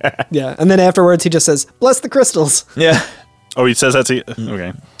 Yeah. And then afterwards, he just says, bless the crystals. Yeah. Oh, he says that to you?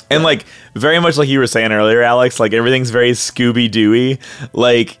 Okay. And like very much like you were saying earlier, Alex, like everything's very Scooby-Dooey.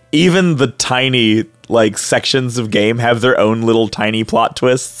 Like even the tiny like sections of game have their own little tiny plot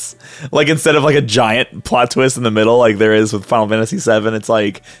twists. Like instead of like a giant plot twist in the middle, like there is with Final Fantasy VII, it's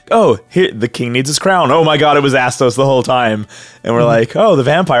like, oh, here the king needs his crown. Oh my god, it was Astos the whole time. And we're like, oh, the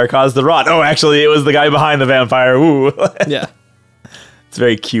vampire caused the rot. Oh, actually, it was the guy behind the vampire. Ooh, Yeah. it's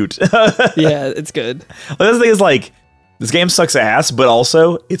very cute. Yeah, it's good. Well, the thing is, like, this game sucks ass, but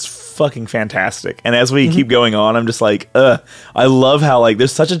also it's fucking fantastic. And as we keep going on, I'm just like, I love how like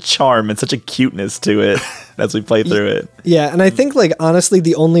there's such a charm and such a cuteness to it as we play through it. Yeah, and I think like honestly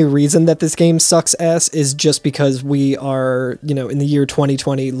the only reason that this game sucks ass is just because we are, in the year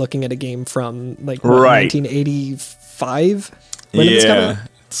 2020 looking at a game from like what, Right. 1985. When did this come out?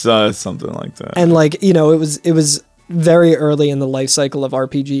 It's something like that. And like, it was very early in the life cycle of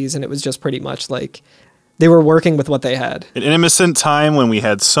RPGs, and it was just pretty much like they were working with what they had. An innocent time when we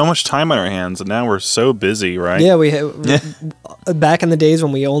had so much time on our hands, and now we're so busy, right? Yeah, we back in the days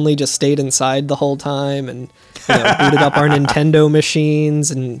when we only just stayed inside the whole time and booted up our Nintendo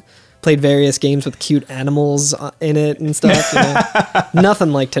machines and played various games with cute animals in it and stuff.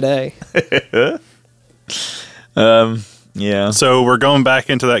 Nothing like today. Yeah. So we're going back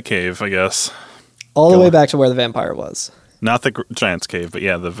into that cave, I guess. All the way back to where the vampire was. Not the Giant's cave, but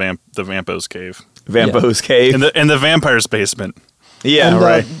yeah, the Vampo's cave. Vampo's cave. In the vampire's basement. Yeah, And,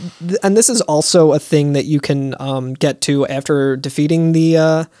 right. And this is also a thing that you can get to after defeating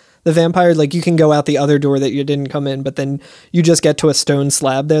the vampire. Like you can go out the other door that you didn't come in, but then you just get to a stone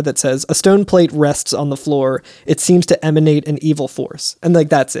slab there that says a stone plate rests on the floor. It seems to emanate an evil force, and like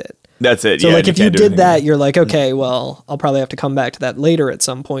that's it. That's it. So yeah, like if you can't do did anything that, else. you're like, okay, well, I'll probably have to come back to that later at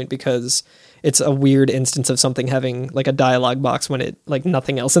some point because it's a weird instance of something having like a dialogue box when it like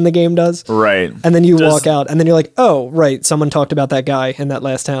nothing else in the game does. Right. And then you walk out and then you're like, oh, right, someone talked about that guy in that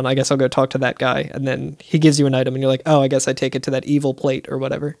last town. I guess I'll go talk to that guy. And then he gives you an item and you're like, oh, I guess I take it to that evil plate or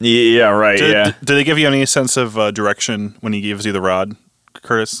whatever. Yeah, right. Did they give you any sense of direction when he gives you the rod,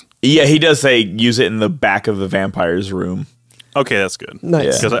 Curtis? Yeah, he does say use it in the back of the vampire's room. Okay, that's good.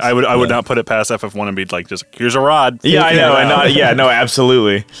 Nice. Because I would not put it past FF1 and be like, just here's a rod. Yeah, I know. Yeah. No,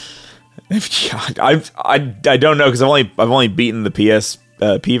 absolutely. I don't know because I've only beaten the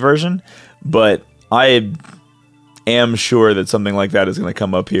PSP version, but I am sure that something like that is going to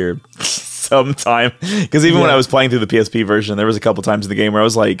come up here sometime. Because even when I was playing through the PSP version, there was a couple times in the game where I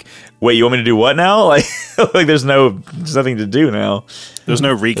was like, "Wait, you want me to do what now?" Like, there's nothing to do now. There's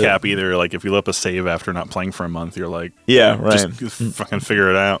no recap either. Like if you let up a save after not playing for a month, you're like, Yeah, right. just fucking figure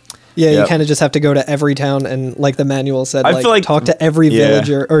it out. Yeah, you Yep. kind of just have to go to every town and, like the manual said, I feel like- talk to every yeah.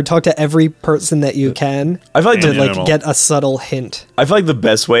 villager or talk to every person that you can I feel like to And like animal. get a subtle hint. I feel like the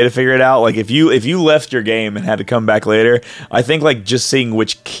best way to figure it out, like if you left your game and had to come back later, I think like just seeing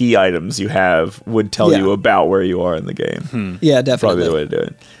which key items you have would tell Yeah. you about where you are in the game. Yeah, Probably definitely. the way to do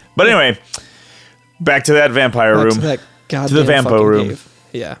it. But anyway, back to that vampire Back room. to that To the goddamn Vampo fucking room. cave.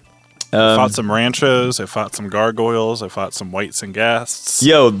 Yeah. I fought some ranchos. I fought some gargoyles. I fought some whites and ghasts.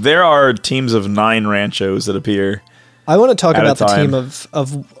 Yo, there are teams of 9 ranchos that appear. I want to talk At a about the time. team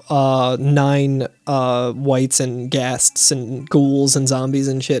of 9 whites and ghasts and ghouls and zombies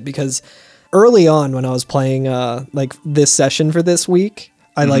and shit because early on when I was playing like this session for this week,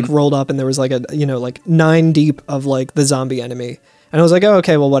 I like rolled up and there was like a like 9 deep of like the zombie enemy. And I was like, oh,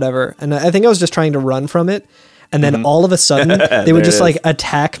 okay, well, whatever. And I think I was just trying to run from it. And then all of a sudden, they would just like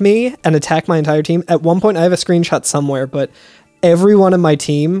attack me and attack my entire team. At one point, I have a screenshot somewhere, but everyone in my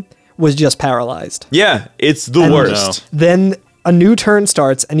team was just paralyzed. Yeah, it's the worst. Then a new turn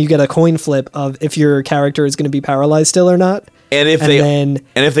starts and you get a coin flip of if your character is going to be paralyzed still or not. And if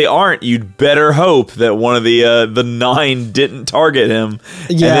they aren't, you'd better hope that one of the 9 didn't target him.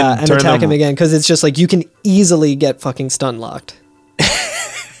 Yeah, and attack him again, because it's just like you can easily get fucking stun locked.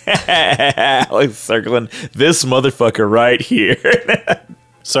 Like circling this motherfucker right here.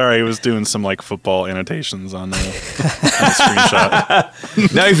 Sorry, I was doing some like football annotations on the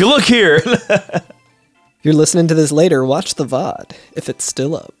screenshot. Now, if you look here, if you're listening to this later, watch the VOD if it's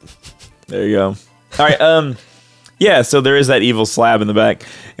still up. There you go. All right. Yeah. So there is that evil slab in the back,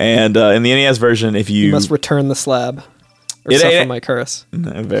 and in the NES version, if you must return the slab or suffer my curse.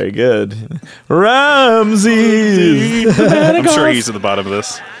 Very good, Ramses. I'm sure he's at the bottom of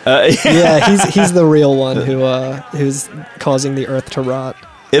this. Yeah, he's the real one who's causing the earth to rot.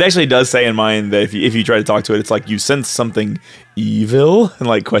 It actually does say in mine that if you try to talk to it, it's like you sense something evil and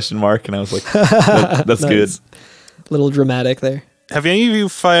like question mark, and I was like, that's good. Little dramatic there. Have any of you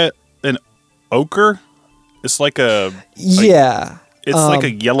fight an ochre? It's like a yeah. It's like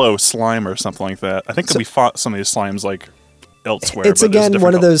a yellow slime or something like that. I think we fought some of these slimes like elsewhere. It's again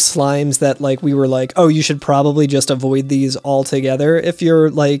one of those slimes that like we were like, oh, you should probably just avoid these altogether if you're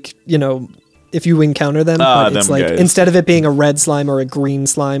like, you know, if you encounter them. But it's like guys. Instead of it being a red slime or a green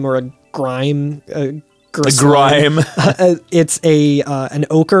slime or a grime, it's an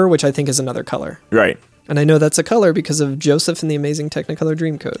ochre, which I think is another color. Right. And I know that's a color because of Joseph and the Amazing Technicolor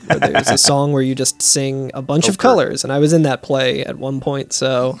Dreamcoat, where there's a song where you just sing a bunch of colors. And I was in that play at one point,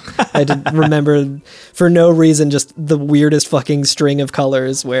 so I had to remember for no reason just the weirdest fucking string of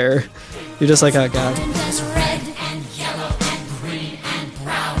colors where you're just like, oh god.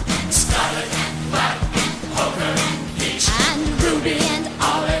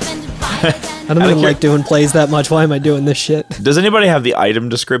 I don't even like doing plays that much. Why am I doing this shit? Does anybody have the item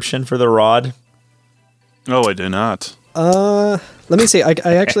description for the rod? Oh, I do not. Let me see. I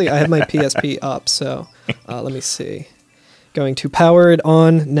have my PSP up, so let me see. Going to power it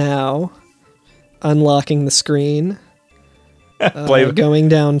on now. Unlocking the screen. Going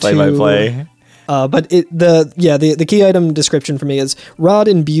down to play. But the key item description for me is rod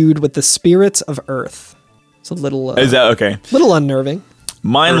imbued with the spirits of Earth. It's a little. Is that okay? Little unnerving.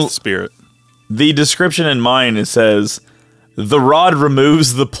 Mine Earth spirit. The description in mine it says, "The rod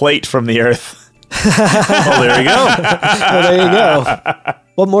removes the plate from the Earth." Oh, there you go. Well, there you go.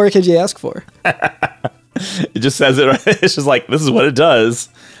 What more could you ask for? It just says it right. It's just like, this is what it does.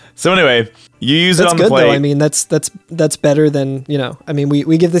 So anyway, you use it on the plate. That's good, though. I mean, that's better than, you know, I mean,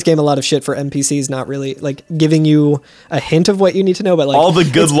 we give this game a lot of shit for NPCs not really, like, giving you a hint of what you need to know, but, like... All the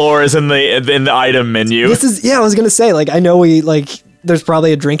good lore is in the item menu. I was going to say, like, I know we, like... There's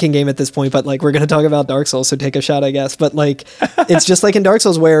probably a drinking game at this point, but like we're going to talk about Dark Souls, so take a shot, I guess. But like, it's just like in Dark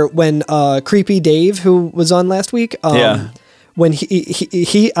Souls where when Creepy Dave, who was on last week, when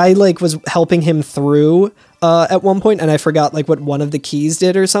I like was helping him through at one point, and I forgot like what one of the keys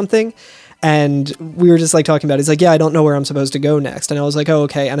did or something. And we were just like talking about it. He's like, yeah, I don't know where I'm supposed to go next. And I was like, oh,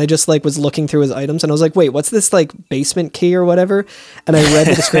 okay. And I just like was looking through his items and I was like, wait, what's this like basement key or whatever? And I read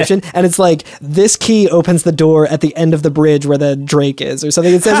the description and it's like, this key opens the door at the end of the bridge where the Drake is or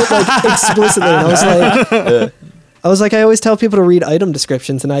something. It says it like explicitly. And I was like, I always tell people to read item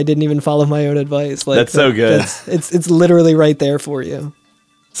descriptions and I didn't even follow my own advice. Like that's so good. It's literally right there for you.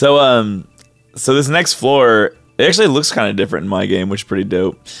 So, so this next floor, it actually looks kind of different in my game, which is pretty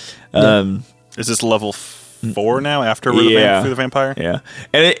dope. Is this level 4 now after through the vampire? Yeah.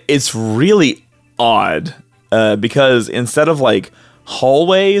 And it's really odd because instead of like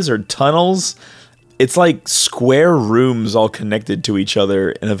hallways or tunnels, it's like square rooms all connected to each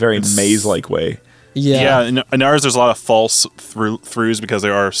other in a very maze-like way. Yeah, in ours there's a lot of false throughs because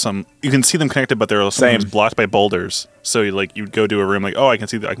there are some, you can see them connected, but they're sometimes blocked by boulders. So you'd go to a room like, oh, I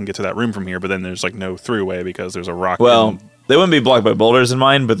can get to that room from here, but then there's like no throughway because there's a rock. Well, they wouldn't be blocked by boulders in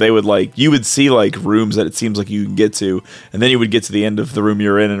mine, but they would like, you would see like rooms that it seems like you can get to, and then you would get to the end of the room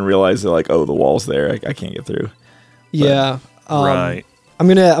you're in and realize that like, oh, the wall's there, I can't get through. Yeah. Right. I'm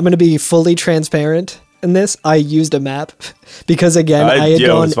gonna be fully transparent in this. I used a map because again,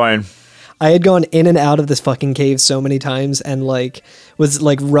 it's fine. I had gone in and out of this fucking cave so many times and like was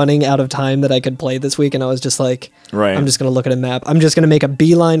like running out of time that I could play this week. And I was just like, I'm just going to look at a map. I'm just going to make a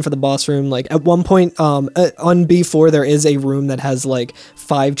beeline for the boss room. Like at one point on B4, there is a room that has like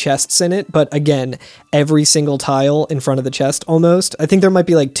 5 chests in it. But again, every single tile in front of the chest almost, I think there might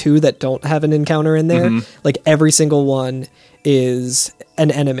be like 2 that don't have an encounter in there. Mm-hmm. Like every single one is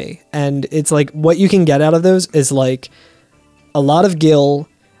an enemy. And it's like what you can get out of those is like a lot of gil,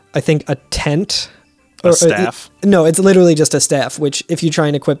 I think a tent. A staff? No, it's literally just a staff, which if you try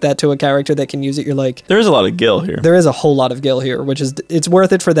and equip that to a character that can use it, you're like... There's a lot of gil here. There is a whole lot of gil here, which is... It's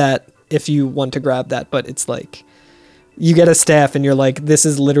worth it for that if you want to grab that, but it's like... You get a staff and you're like, this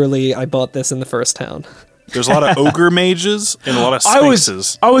is literally... I bought this in the first town. There's a lot of ogre mages and a lot of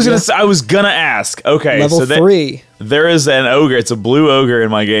spaces. I was gonna ask. Okay, Level 3. There is an ogre. It's a blue ogre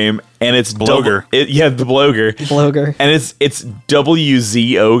in my game, and it's Blogger. the Blogger. Blogger. And it's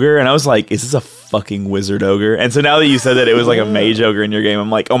WZ ogre, and I was like, is this a fucking wizard ogre? And so now that you said that it was like a mage ogre in your game, I'm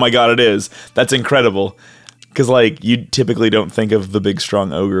like, oh my god, it is. That's incredible. Because like you typically don't think of the big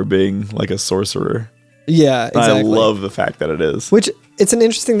strong ogre being like a sorcerer. Yeah, exactly. I love the fact that it is. Which it's an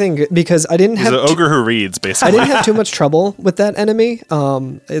interesting thing because I didn't He's have an ogre who reads, basically. I didn't have too much trouble with that enemy.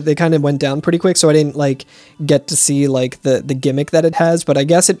 They kind of went down pretty quick, so I didn't like get to see like the gimmick that it has. But I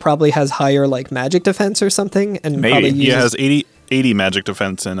guess it probably has higher like magic defense or something, and Maybe. probably He uses... has 80 magic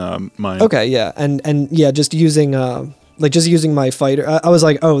defense in mine. Okay, yeah, and yeah, just using my fighter. I was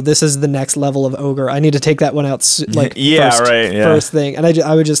like, oh, this is the next level of ogre. I need to take that one out first thing, and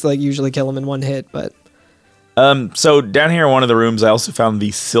I would just like usually kill him in one hit, but. So down here in one of the rooms, I also found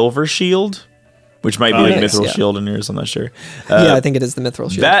the silver shield, which might be the nice, mithril yeah. shield in yours. I'm not sure. Yeah, I think it is the mithril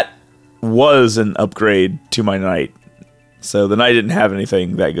shield. That was an upgrade to my knight. So the knight didn't have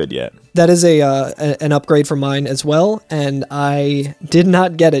anything that good yet. That is an upgrade for mine as well, and I did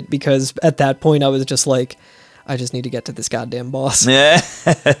not get it because at that point I was just like, I just need to get to this goddamn boss. Yeah,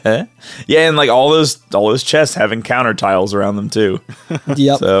 yeah, and like all those chests have encounter tiles around them too.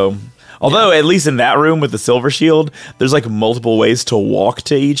 Yep. So. Although, at least in that room with the silver shield, there's like multiple ways to walk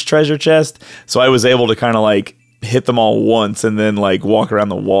to each treasure chest. So I was able to kind of like hit them all once and then like walk around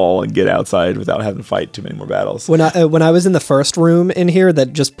the wall and get outside without having to fight too many more battles. When I was in the first room in here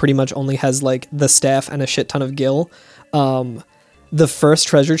that just pretty much only has like the staff and a shit ton of gil, the first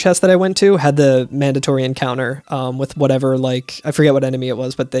treasure chest that I went to had the mandatory encounter with whatever, like, I forget what enemy it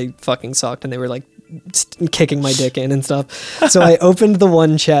was, but they fucking sucked and they were like kicking my dick in and stuff. So I opened the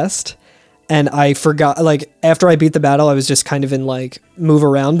one chest. And I forgot, like, after I beat the battle, I was just kind of in, like, move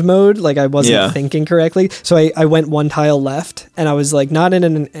around mode. Like, I wasn't thinking correctly. So I went one tile left, and I was, like, not in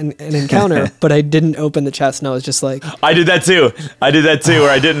an encounter, but I didn't open the chest, and I was just like... I did that, too, where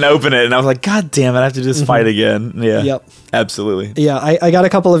I didn't open it, and I was like, God damn it, I have to just fight again. Yeah. Yep. Absolutely. Yeah, I got a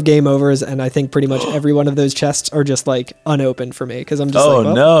couple of game overs, and I think pretty much every one of those chests are just, like, unopened for me, because I'm just like,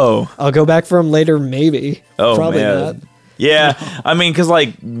 well, no. I'll go back for them later, maybe. Oh, Probably man. not. Yeah, I mean, because,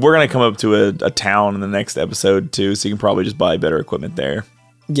 like, we're going to come up to a town in the next episode, too, so you can probably just buy better equipment there.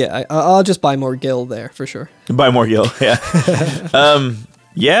 Yeah, I'll just buy more gil there, for sure. Buy more gil, yeah.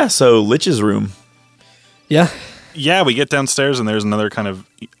 Yeah, so Lich's room. Yeah. Yeah, we get downstairs, and there's another kind of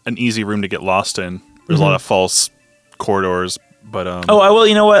an easy room to get lost in. There's a lot of false corridors, but...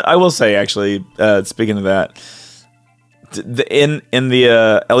 you know what? I will say, actually, speaking of that... In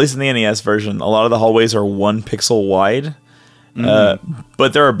the at least in the NES version, a lot of the hallways are 1 pixel wide,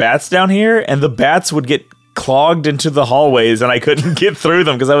 but there are bats down here, and the bats would get clogged into the hallways, and I couldn't get through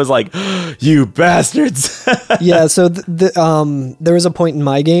them because I was like, "You bastards!" Yeah, so there was a point in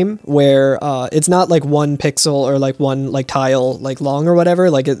my game where it's not like 1 pixel or like one like tile like long or whatever.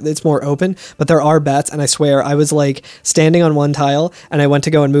 Like it's more open, but there are bats, and I swear I was like standing on one tile, and I went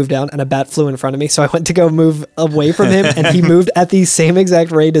to go and move down, and a bat flew in front of me. So I went to go move away from him, and he moved at the same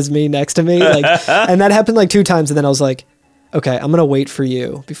exact rate as me next to me. Like, and that happened like 2 times, and then I was like, okay, I'm gonna wait for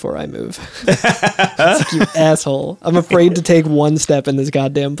you before I move. Like, you asshole. I'm afraid to take 1 step in this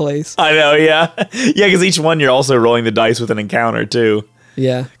goddamn place. I know, yeah. Yeah, because each one you're also rolling the dice with an encounter, too.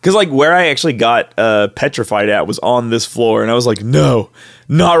 Yeah. Because, like, where I actually got petrified at was on this floor, and I was like, no,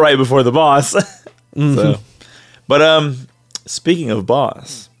 not right before the boss. So, but, speaking of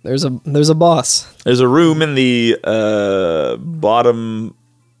boss... There's a boss. There's a room in the bottom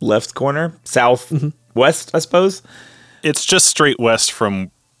left corner, southwest, I suppose. It's just straight west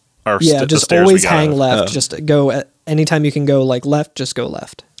from our just stairs always we got hang out. left. Just go anytime you can go like left, just go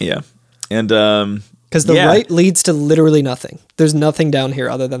left. Yeah. And because the right leads to literally nothing. There's nothing down here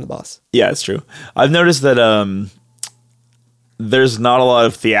other than the boss. Yeah, it's true. I've noticed that there's not a lot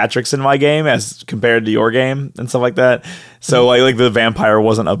of theatrics in my game as compared to your game and stuff like that. So like the vampire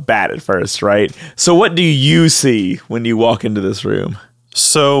wasn't a bat at first, right? So what do you see when you walk into this room?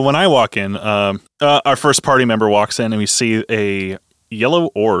 So when I walk in, our first party member walks in, and we see a yellow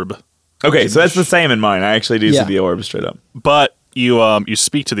orb. Okay, so that's the same in mine. I actually do see the orb straight up. But you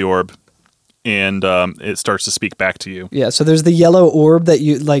speak to the orb, and it starts to speak back to you. Yeah, so there's the yellow orb that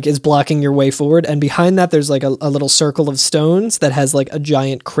you like is blocking your way forward, and behind that there's like a little circle of stones that has like a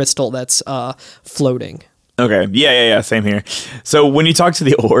giant crystal that's floating. Okay. Yeah. Same here. So when you talk to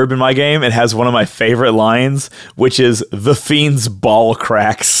the orb in my game, it has one of my favorite lines, which is "The fiend's ball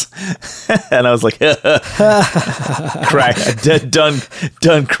cracks," and I was like, "Crack,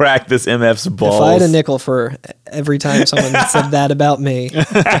 done crack this MF's balls." If I had a nickel for every time someone said that about me,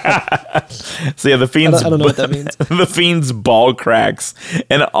 So yeah, the fiend's I don't know what that means. The fiend's ball cracks,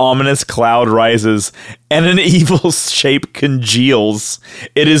 an ominous cloud rises, and an evil shape congeals.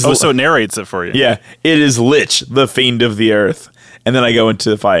 It is Oh, so it narrates it for you. yeah, it is Lich, the fiend of the earth. And then I go into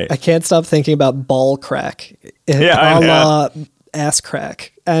the fight. I can't stop thinking about ball crack, Yeah, I a know. la ass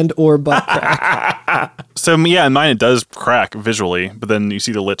crack and or butt crack. So yeah, in mine it does crack visually, but then you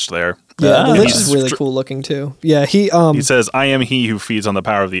see the Lich there. Yeah, the Ah. Lich is really cool looking too. Yeah, he He says, "I am he who feeds on the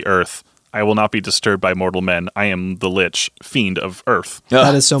power of the earth. I will not be disturbed by mortal men. I am the Lich, fiend of earth."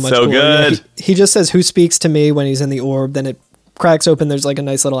 that is so much so cooler. Yeah, good. he just says, "Who speaks to me?" when he's in the orb. Then it cracks open. There's like a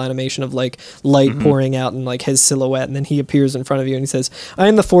nice little animation of like light pouring out and like his silhouette, and then he appears in front of you and he says, "I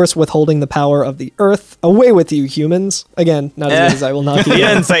am the force withholding the power of the earth. Away with you, humans!" Again, not as good as I will knock you He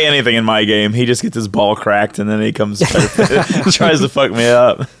down. didn't say anything in my game. He just gets his ball cracked and then he comes tries to fuck me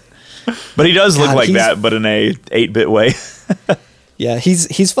up. But he does look God, like he's- that, but in a 8-bit way. Yeah,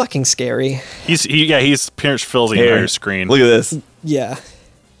 he's fucking scary. He's pretty much fills the Here, entire screen. Look at this. Yeah.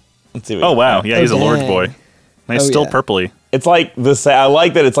 Let's see what Oh you wow, got. yeah, he's a Lord dang. boy. Nice, Oh, still yeah. purpley. It's like I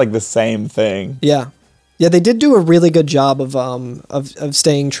like that it's like the same thing. Yeah. Yeah, they did do a really good job of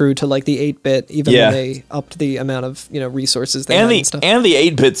staying true to like the 8-bit, even Yeah. when they upped the amount of resources they had And and stuff. the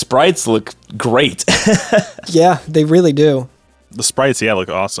 8-bit sprites look great. Yeah, they really do. The sprites, look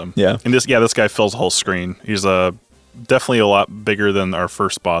awesome. Yeah. And this guy fills the whole screen. He's definitely a lot bigger than our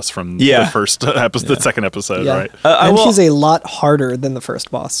first boss from Yeah. the first episode, the second episode, Yeah, right? I and will- he's a lot harder than the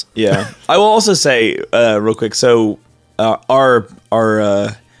first boss. Yeah, I will also say real quick. So our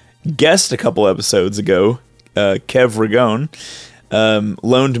guest a couple episodes ago, Kev Ragone,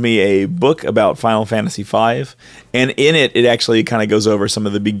 loaned me a book about Final Fantasy V, and in it actually kind of goes over some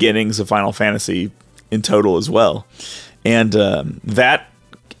of the beginnings of Final Fantasy in total as well, and that.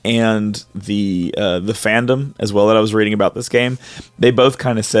 And the fandom as well that I was reading about this game, they both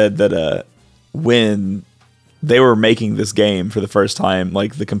kind of said that when they were making this game for the first time,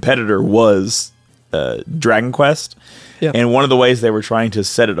 like the competitor was Dragon Quest. Yeah. And one of the ways they were trying to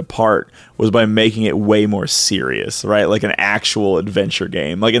set it apart was by making it way more serious, right? Like an actual adventure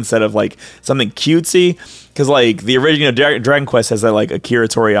game. Like instead of like something cutesy, because like the original Dragon Quest has that like Akira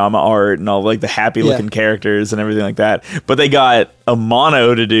Toriyama art and all like the happy looking characters and everything like that. But they got a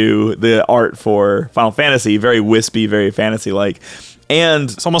mono to do the art for Final Fantasy, very wispy, very fantasy like.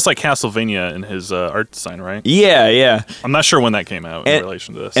 And It's almost like Castlevania in his art design, right? yeah. I'm not sure when that came out in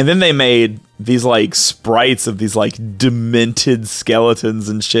relation to this. And then they made these like sprites of these like demented skeletons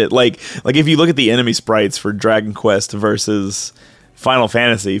and shit. Like if you look at the enemy sprites for Dragon Quest versus Final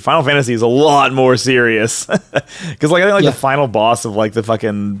Fantasy is a lot more serious. Because like I think the final boss of like the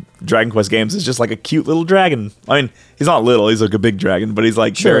fucking Dragon Quest games is just like a cute little dragon. I mean, he's not little; he's like a big dragon, but he's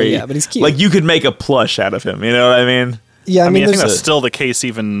like Sure, very yeah, but he's cute. Like you could make a plush out of him. You know what I mean? Yeah, I mean, I think there's that's still the case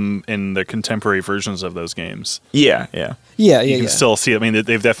even in the contemporary versions of those games. Yeah. yeah. You can still see. I mean,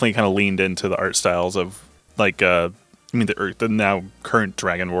 they've definitely kind of leaned into the art styles of like. The now current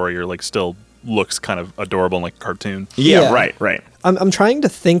Dragon Warrior like still looks kind of adorable and like a cartoon. Yeah. Yeah. Right. I'm trying to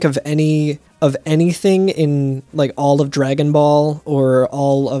think of anything in like all of Dragon Ball or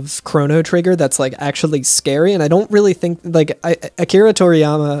all of Chrono Trigger that's like actually scary, and I don't really think like Akira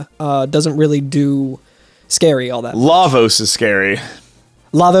Toriyama doesn't really do scary all that. Lavos is scary.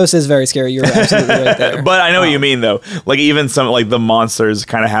 Lavos is very scary. You're absolutely right there. But I know what you mean, though. Like even some like the monsters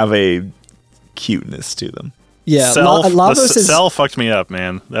kind of have a cuteness to them. Yeah, Cell, Lavos is. Cell fucked me up,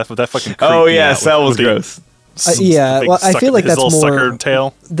 man. That fucking. Oh creeped me yeah, out Cell was with the- gross. Yeah, big well, I feel like his that's little more. sucker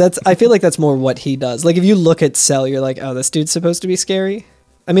tail. I feel like that's more what he does. Like if you look at Cell, you're like, oh, this dude's supposed to be scary.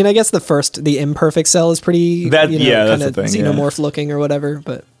 I mean, I guess the imperfect Cell is pretty. That- you know, yeah, that's kind the of thing, yeah. xenomorph looking or whatever.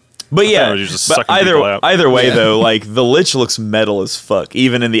 But But yeah, thought it was just but sucking people out. either way Yeah. though, like the Lich looks metal as fuck,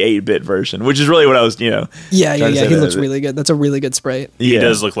 even in the 8-bit version, which is really what I was, yeah, trying to say he that- looks really good. That's a really good sprite. He yeah.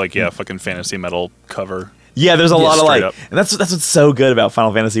 does look like fucking fantasy metal cover. Yeah, there's a lot of straight like, up. and that's what's so good about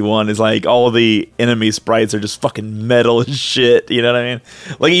Final Fantasy 1 is like all of the enemy sprites are just fucking metal as shit. You know what I mean?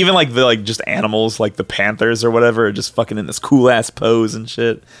 Like even like the like just animals, like the panthers or whatever, are just fucking in this cool ass pose and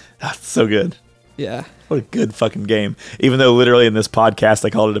shit. That's so good. Yeah. What a good fucking game. Even though literally in this podcast I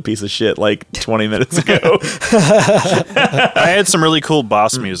called it a piece of shit like 20 minutes ago. I had some really cool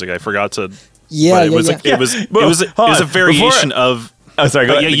boss music. I forgot to Yeah, but it yeah, was yeah. like it was Well, it hold was a on. variation of. Oh, sorry.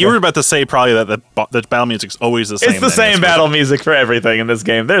 Go Yeah, ahead. you were about to say probably that the battle music's always the same. It's the then, same as battle well. music for everything in this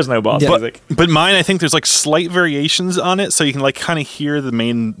game. There's no boss Yeah. music. But mine, I think there's like slight variations on it, so you can like kind of hear the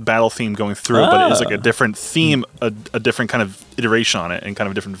main battle theme going through, but it is like a different theme, a different kind of iteration on it, and kind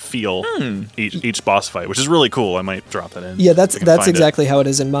of a different feel each boss fight, which is really cool. I might drop that in. Yeah, if I can that's find it. exactly how it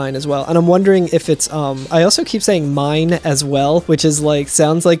is in mine as well. And I'm wondering if it's I also keep saying mine as well, which is like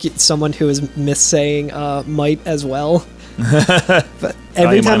sounds like someone who is missaying might as well. But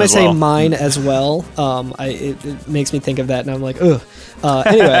every time mine I as say well. mine as well, it makes me think of that, and I'm like, ugh.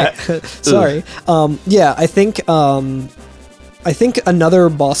 Anyway, sorry. Yeah, I think another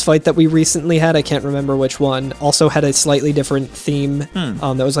boss fight that we recently had, I can't remember which one, also had a slightly different theme.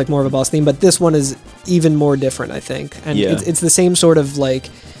 That was like more of a boss theme, but this one is even more different, I think. And Yeah. it's the same sort of like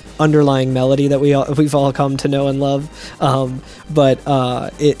underlying melody that we've all come to know and love. But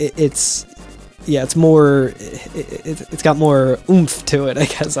it's more. It's got more oomph to it, I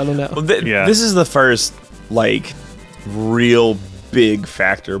guess. I don't know. Well, Yeah. This is the first like real big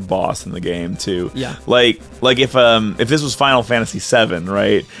factor boss in the game too. Yeah. Like if this was Final Fantasy VII,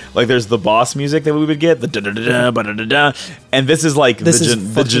 right? Like there's the boss music that we would get, the da da da da ba da da da, and this is like This is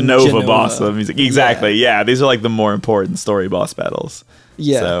the fucking Genova boss Genova. of music. Exactly. Yeah. These are like the more important story boss battles.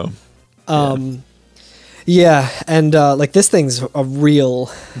 Yeah. So Yeah, and like this thing's a real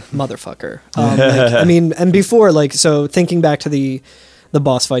motherfucker. I mean, and before, like, so thinking back to the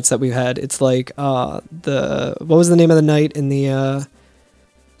boss fights that we've had, it's like what was the name of the knight in the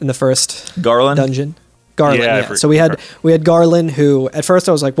first Garland. dungeon? Garland. Yeah, I Yeah. forgot- So we had Garland, who at first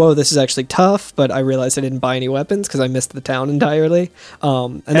I was like, whoa, this is actually tough, but I realized I didn't buy any weapons because I missed the town entirely.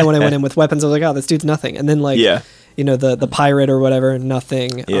 And then when I went in with weapons, I was like, oh, this dude's nothing. And then like, Yeah. you know, the pirate or whatever,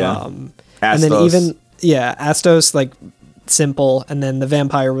 nothing. Yeah. And then Astos. even Astos, like simple, and then the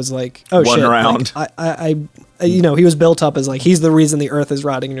vampire was like, oh One shit, round. Like, I you know, he was built up as like he's the reason the earth is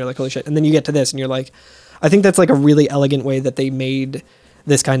rotting, and you're like, holy shit. And then you get to this, and you're like, I think that's like a really elegant way that they made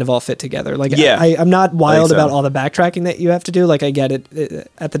this kind of all fit together. Like, Yeah. I'm not wild so. about all the backtracking that you have to do. Like, I get it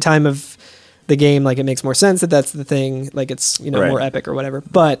at the time of the game, like it makes more sense that that's the thing. Like, it's, you know, Right. more epic or whatever.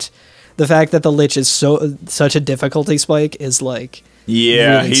 But the fact that the Lich is such a difficulty spike is like.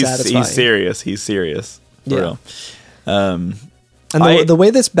 Yeah, really satisfying. he's serious. He's serious. For Yeah. real. And the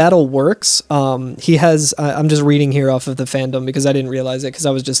way this battle works, he has. I'm just reading here off of the fandom because I didn't realize it because I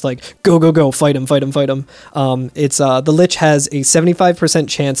was just like, go, go, go, fight him, fight him, fight him. It's the Lich has a 75%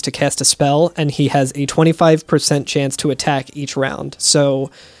 chance to cast a spell, and he has a 25% chance to attack each round. So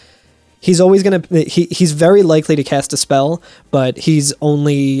he's always gonna. He's very likely to cast a spell, but he's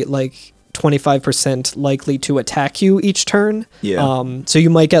only like 25% likely to attack you each turn. Yeah. So you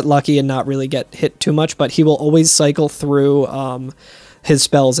might get lucky and not really get hit too much, but he will always cycle through his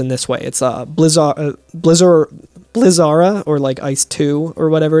spells in this way. It's Blizzara or like Ice 2 or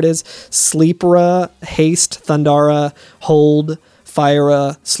whatever it is. Sleepra, Haste, Thundara, Hold,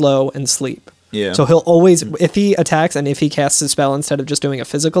 Firera, Slow, and Sleep. Yeah. So he'll always, if he attacks and if he casts a spell instead of just doing a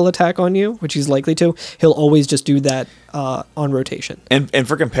physical attack on you, which he's likely to, he'll always just do that on rotation. And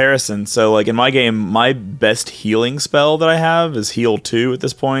for comparison, so like in my game, my best healing spell that I have is heal 2 at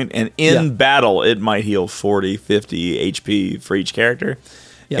this point, and in Yeah. battle it might heal 40, 50 HP for each character.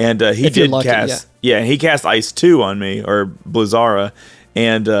 Yeah. And he If you're did lucky, cast he cast Ice 2 on me, or Blizzara,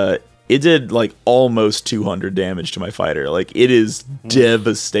 and it did like almost 200 damage to my fighter. Like it is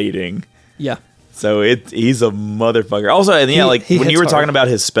devastating. Yeah. So he's a motherfucker. Also, and yeah, like he when you hits were hard. talking about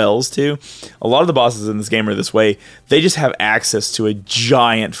his spells too, a lot of the bosses in this game are this way. They just have access to a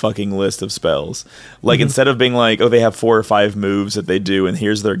giant fucking list of spells. Like Mm-hmm. instead of being like, oh, they have 4 or 5 moves that they do, and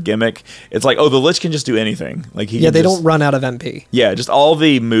here's their gimmick. It's like, oh, the Lich can just do anything. Like he Yeah, can they just- don't run out of MP. Yeah, just all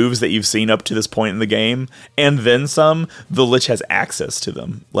the moves that you've seen up to this point in the game, and then some. The Lich has access to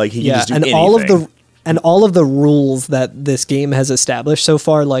them. Like he can just do and anything. all of the rules that this game has established so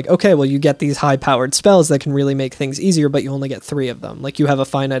far, like, okay, well, you get these high-powered spells that can really make things easier, but you only get 3 of them. Like, you have a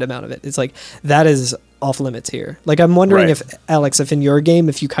finite amount of it. It's like, that is off limits here. Like, I'm wondering Right. if, Alex, if in your game,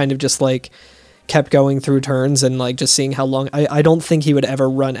 if you kind of just, like, kept going through turns and, like, just seeing how long... I don't think he would ever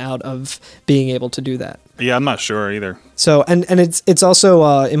run out of being able to do that. Yeah, I'm not sure either. So, and it's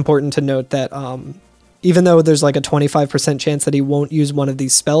also important to note that even though there's like a 25% chance that he won't use one of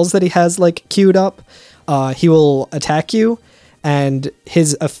these spells that he has like queued up, he will attack you, and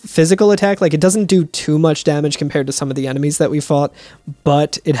his physical attack, like, it doesn't do too much damage compared to some of the enemies that we fought,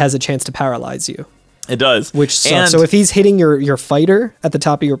 but it has a chance to paralyze you, It does. which sucks. And- So if he's hitting your fighter at the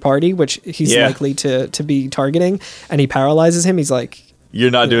top of your party, which he's Yeah. likely to be targeting, and he paralyzes him, he's like, You're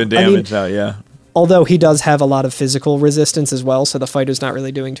not doing I mean- damage now, yeah. although he does have a lot of physical resistance as well, so the fighter's not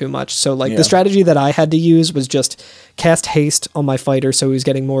really doing too much. So like Yeah. the strategy that I had to use was just cast haste on my fighter, so he was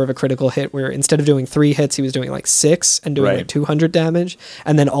getting more of a critical hit, where instead of doing 3 hits, he was doing like 6 and doing Right. like 200 damage.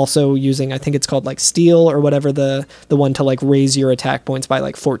 And then also using, I think it's called like steel or whatever, the one to like raise your attack points by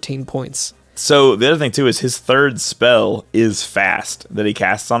like 14 points. So the other thing too is his third spell is fast that he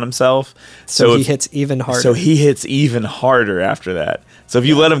casts on himself. So he if- hits even harder. So he hits even harder after that. So if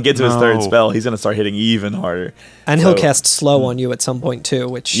you let him get to his third No. spell, he's going to start hitting even harder. And he'll So- cast slow on you at some point too,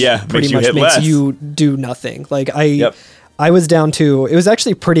 which Yeah, pretty makes you much hit makes less. you do nothing. Like Yep. I was down to, it was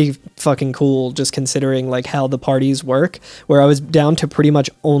actually pretty fucking cool just considering like how the parties work, where I was down to pretty much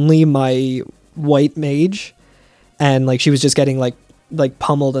only my white mage, and like she was just getting like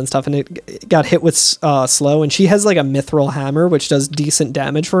pummeled and stuff, and it got hit with slow, and she has like a mithril hammer which does decent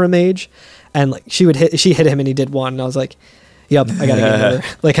damage for a mage, and like she hit him and he did 1, and I was like, yep, I gotta get her.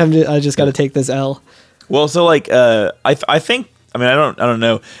 Like I just gotta take this L. Well, so like I think, I mean, I don't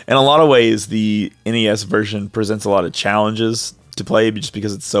know. In a lot of ways, the NES version presents a lot of challenges to play just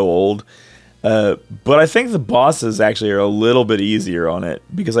because it's so old. But I think the bosses actually are a little bit easier on it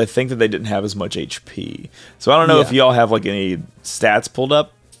because I think that they didn't have as much HP. So I don't know if y'all have like any stats pulled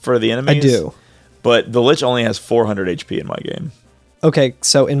up for the enemies. I do. But the Lich only has 400 HP in my game. Okay,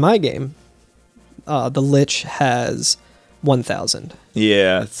 so in my game, the Lich has 1,000.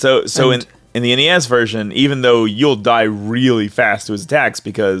 Yeah. So And- in the NES version, even though you'll die really fast to his attacks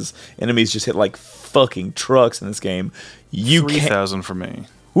because enemies just hit like fucking trucks in this game, you can't. 3,000 for me.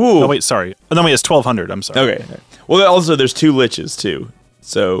 Ooh. No, wait, sorry. Oh, no, wait, it's 1,200. I'm sorry. Okay. Well, also there's 2 Liches too.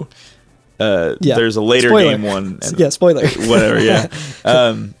 So Yeah. there's a later Spoiler. game one. And Yeah, spoiler. whatever. Yeah.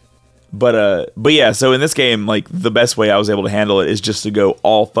 But yeah. So in this game, like the best way I was able to handle it is just to go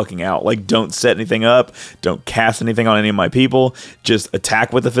all fucking out. Like, don't set anything up. Don't cast anything on any of my people. Just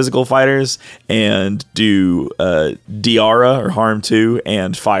attack with the physical fighters and do Diara or Harm 2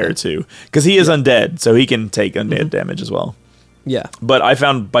 and Fire 2 because he is undead, so he can take undead damage as well. Yeah. But I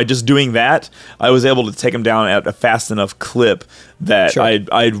found by just doing that, I was able to take him down at a fast enough clip that Sure.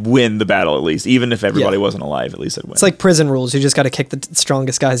 I'd win the battle at least. Even if everybody Yeah. wasn't alive, at least I'd win. It's like prison rules. You just got to kick the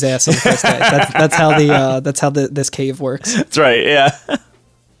strongest guy's ass on the first day. That's how this cave works. That's right, yeah.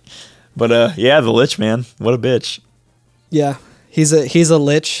 But yeah, the Lich, man. What a bitch. Yeah. He's a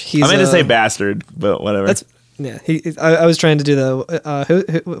Lich. He's I meant to say a- bastard, but whatever. That's yeah. I was trying to do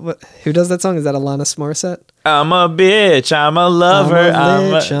the who does that song? Is that Alanis Morissette? I'm a bitch. I'm a lover.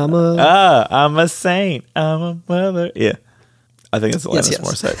 Lich, I'm a saint. I'm a mother. Yeah. I think it's Alanis Yes.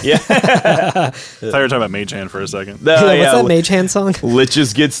 Morissette. Yeah. I thought you were talking about Mage Hand for a second. No, What's yeah, that Mage Hand song?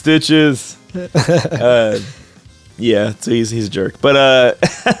 Liches get stitches. Yeah, so he's a jerk. But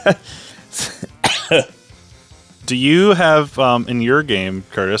Do you have, in your game,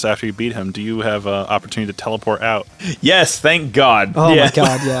 Curtis, after you beat him, do you have an opportunity to teleport out? yes, thank God. Oh Yeah. my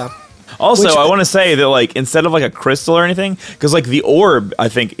god, yeah. Also, Which- I want to say that like instead of like a crystal or anything, because like the orb I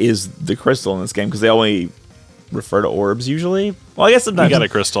think is the crystal in this game because they only refer to orbs usually. Well, I guess sometimes You got a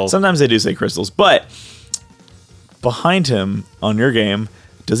crystal. Sometimes they do say crystals, but behind him on your game,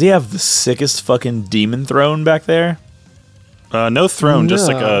 does he have the sickest fucking demon throne back there? No throne, just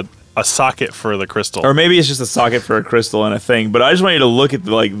like No. a socket for the crystal. Or maybe it's just a socket for a crystal and a thing. But I just want you to look at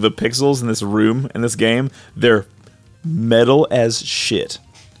like the pixels in this room in this game. They're metal as shit.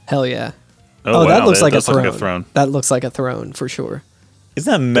 Hell yeah. oh, wow, that looks like a does look throne. That looks like a throne for sure. Isn't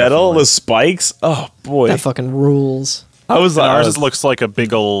that metal? Definitely. The spikes? Oh boy. That fucking rules. I was And like, ours just looks like a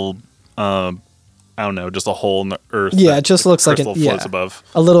big old, I don't know, just a hole in the earth. Yeah, that it just looks like crystal an floats yeah, above.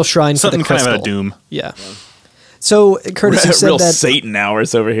 a little shrine Something for the kind crystal. of out of Doom. Yeah. So Curtis, you said real that Satan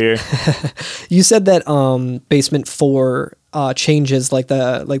hours over here. basement 4 changes like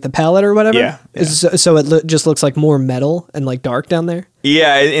the palette or whatever. Yeah, yeah. So it just looks like more metal and like dark down there.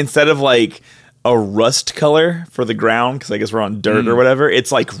 Yeah, instead of like a rust color for the ground, because I guess we're on dirt or whatever,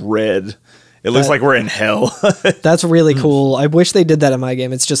 it's like red. It looks like we're in hell. That's really cool. I wish they did that in my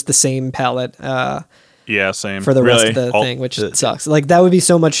game. It's just the same palette Yeah, same. for the rest Really? of the thing, which sucks. Like that would be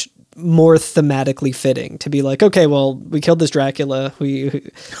so much more thematically fitting to be like, okay, well, we killed this Dracula. We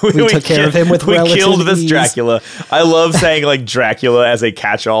took care of him with we relative killed this ease. Dracula. I love saying like Dracula as a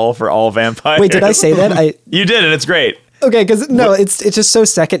catch-all for all vampires. Wait, did I say that? You did, and it's great. Okay, because no, it's just so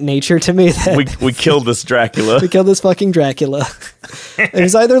second nature to me that We killed this Dracula. we killed this fucking Dracula. It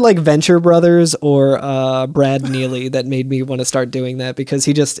was either like Venture Brothers or Brad Neely that made me want to start doing that because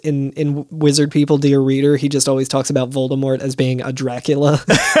he just in Wizard People Dear Reader he just always talks about Voldemort as being a Dracula.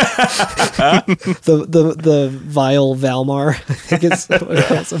 the vile Valmar. I think it's what he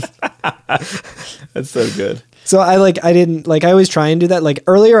calls him. That's so good. So I always try and do that. Like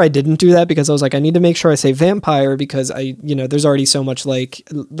earlier I didn't do that because I was like, I need to make sure I say vampire because there's already so much like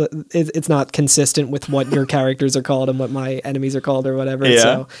it's not consistent with what your characters are called and what my enemies are called or whatever. Yeah.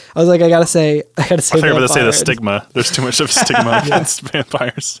 So I was like, I gotta say I think I'm vampire. going to say the stigma. There's too much of stigma against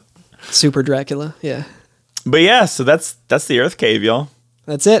vampires. Super Dracula. Yeah. But yeah, so that's the Earth Cave, y'all.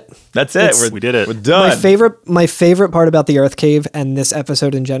 That's it. That's it. It's- We did it. We're done. My favorite part about the Earth Cave and this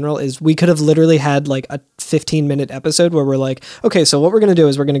episode in general is we could have literally had like a 15-minute episode where we're like, okay, so what we're going to do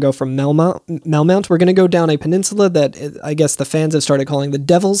is we're going to go from Melmount. We're going to go down a peninsula that I guess the fans have started calling the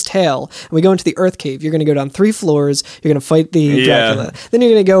Devil's Tail. And we go into the Earth Cave. You're going to go down 3 floors. You're going to fight the Dracula. Then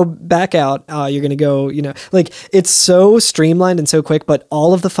you're going to go back out. You're going to go, like it's so streamlined and so quick, but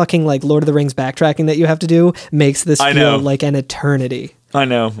all of the fucking like Lord of the Rings backtracking that you have to do makes this feel like an eternity. I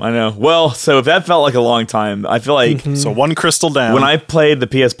know. Well, so if that felt like a long time, I feel like So 1 crystal down. when I played the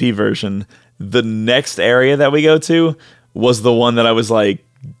PSP version, the next area that we go to was the one that I was like,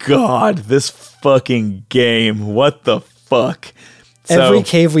 God, this fucking game, what the fuck? Every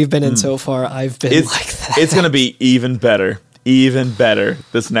cave we've been in so far, I've been like that. It's going to be even better. Even better,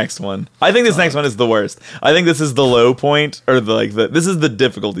 this next one. I think this next one is the worst. I think this is the low point, or this is the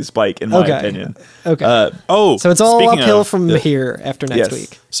difficulty spike, in my opinion. Okay. so it's all speaking uphill of, from here after next Yes.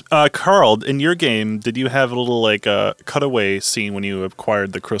 week. Carl, in your game, did you have a little like cutaway scene when you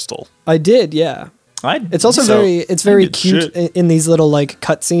acquired the crystal? I did, yeah. It's also very did cute shit. in these little like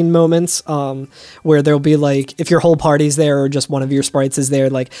cutscene moments where there'll be like if your whole party's there or just one of your sprites is there,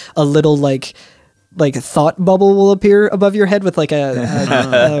 like a little like thought bubble will appear above your head with like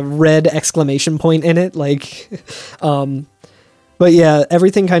a red exclamation point in it, like but yeah,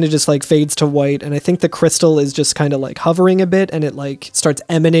 everything kind of just like fades to white, and I think the crystal is just kind of like hovering a bit, and it like starts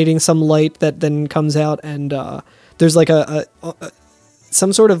emanating some light that then comes out, and there's like a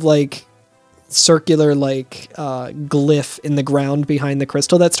some sort of like circular like glyph in the ground behind the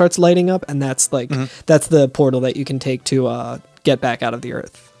crystal that starts lighting up, and that's like that's the portal that you can take to get back out of the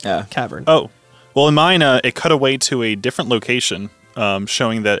Earth cavern. Oh, well, in mine, it cut away to a different location,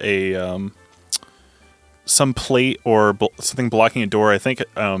 showing that some plate or something blocking a door. I think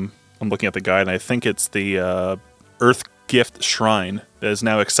I'm looking at the guide, and I think it's the Earth Gift Shrine that is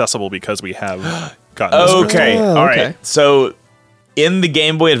now accessible because we have gotten this crystal. Okay, Oh, all okay. right. So, in the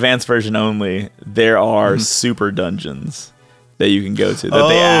Game Boy Advance version only, there are super dungeons that you can go to that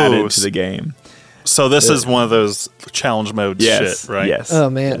they added to the game. So this is one of those challenge mode Yes, shit, right? Yes. Oh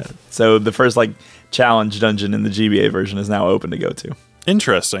man. So the first like challenge dungeon in the GBA version is now open to go to.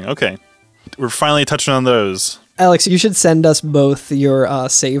 Interesting. Okay. We're finally touching on those. Alex, you should send us both your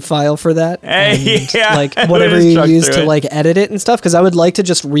save file for that. Hey, and, yeah, like we whatever just you chucked use through to it. like edit it and stuff, because I would like to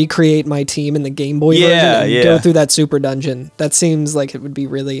just recreate my team in the Game Boy version and go through that super dungeon. That seems like it would be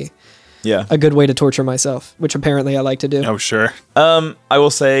really a good way to torture myself, which apparently I like to do. Oh, sure. I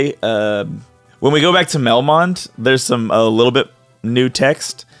will say when we go back to Melmond, there's some a little bit new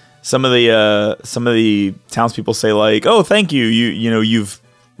text. Some of the townspeople say like, "Oh, thank you. You've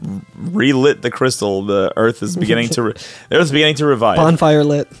relit the crystal. The Earth is beginning to revive." Bonfire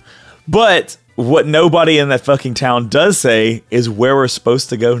lit. But what nobody in that fucking town does say is where we're supposed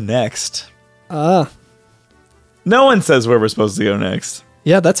to go next. No one says where we're supposed to go next.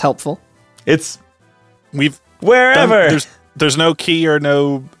 Yeah, that's helpful. It's We've wherever. There's no key or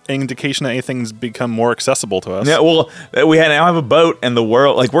no indication that anything's become more accessible to us. Yeah, well, we now have a boat, and the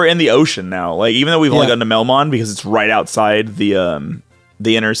world, like, we're in the ocean now. Like, even though we've only gotten to Melmond because it's right outside the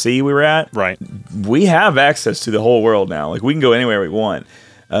inner sea we were at, Right. we have access to the whole world now. Like, we can go anywhere we want.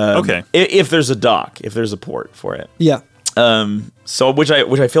 Okay. If there's a dock, if there's a port for it. Yeah. So which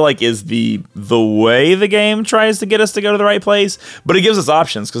I feel like is the way the game tries to get us to go to the right place, but it gives us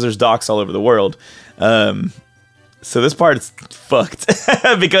options because there's docks all over the world. So this part is fucked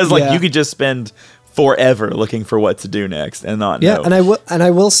because like you could just spend forever looking for what to do next and not know. And I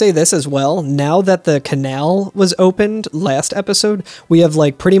will say this as well. Now that the canal was opened last episode, we have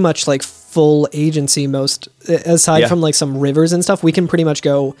like pretty much like full agency aside from like some rivers and stuff. We can pretty much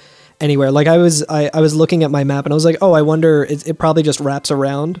go anywhere. Like I was looking at my map and I was like, oh, I wonder, it probably just wraps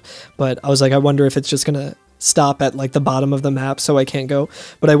around, but I was like, I wonder if it's just gonna stop at like the bottom of the map so I can't go.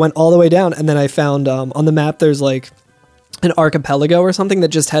 But I went all the way down, and then I found on the map there's like an archipelago or something that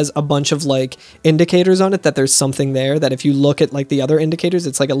just has a bunch of like indicators on it that there's something there, that if you look at like the other indicators,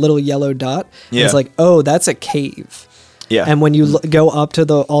 it's like a little yellow dot. And it's like, oh, that's a cave. Yeah. And when you go up to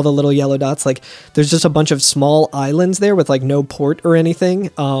all the little yellow dots, like there's just a bunch of small islands there with like no port or anything.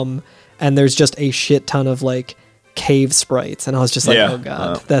 And there's just a shit ton of like cave sprites. And I was just like, oh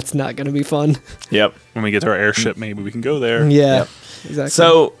God, that's not going to be fun. Yep. When we get to our airship, maybe we can go there. Yeah, exactly.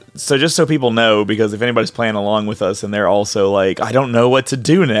 So so just so people know, because if anybody's playing along with us and they're also like, I don't know what to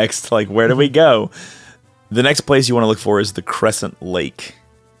do next, like, where do we go? The next place you want to look for is the Crescent Lake,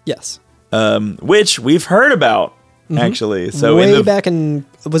 Yes. which we've heard about, actually. So way back in,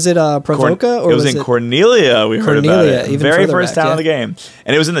 was it Provoca? Or it was in Cornelia. We heard about Cornelia, it. even Very further first back, town of the yeah. game.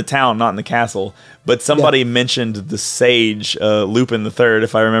 And it was in the town, not in the castle. But somebody mentioned the sage, Lupin the Third,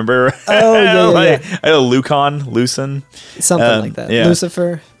 if I remember. Oh, yeah. I know Lucin. Something like that. yeah.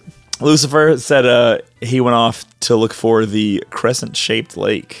 Lucifer. said he went off to look for the crescent-shaped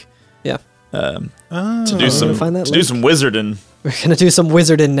lake Yeah. to do some find that to do lake? some wizarding. We're going to do some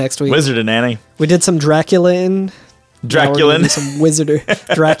wizarding next week. Wizarding, Annie. We did some Dracula-in. Now we're gonna do Draculin. some wizarder.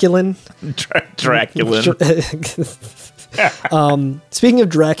 Draculin. Draculin. Speaking of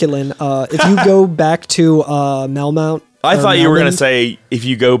Draculin, if you go back to Melmount. I thought you were going to Melmond- say, if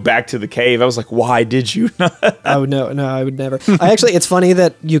you go back to the cave. I was like, why did you not? Oh no, I would never. It's funny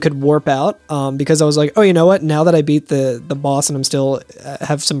that you could warp out, because I was like, oh, you know what? Now that I beat the boss and I'm still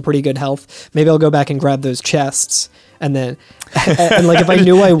have some pretty good health, maybe I'll go back and grab those chests, and then and like if I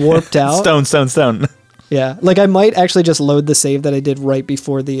knew I warped out, Stone. yeah, like I might actually just load the save that I did right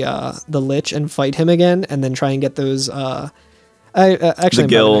before the Lich and fight him again, and then try and get those. I actually The I'm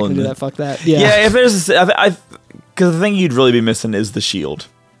Gil not gonna and do the- that. Fuck that. Yeah, if there's, because the thing you'd really be missing is the shield.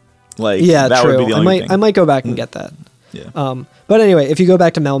 Like, Yeah, that true. would be the only thing. I might go back and get that. Yeah. But anyway, if you go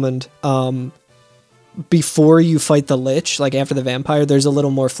back to Melmond, before you fight the Lich, like after the vampire, there's a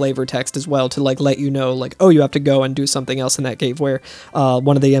little more flavor text as well to like let you know, like, oh, you have to go and do something else in that cave. Where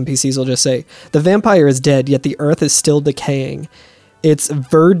one of the NPCs will just say, "The vampire is dead, yet the earth is still decaying. Its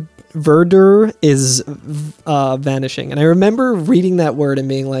verdure is vanishing." And I remember reading that word and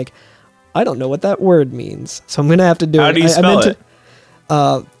being like, I don't know what that word means, so I'm gonna have to do it. How do you spell it?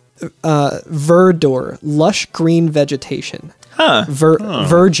 Verdure, lush green vegetation.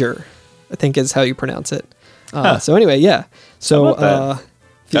 Verdure, I think is how you pronounce it. So anyway, yeah. So How about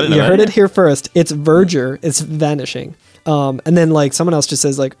that? you heard it here first. It's verdure. It's vanishing. And then like someone else just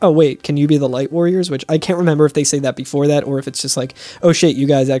says like, oh wait, can you be the Light Warriors? Which I can't remember if they say that before that or if it's just like, oh shit, you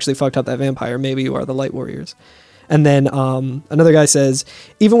guys actually fucked up that vampire. Maybe you are the Light Warriors. And then another guy says,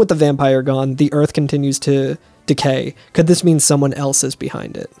 even with the vampire gone, the earth continues to decay. Could this mean someone else is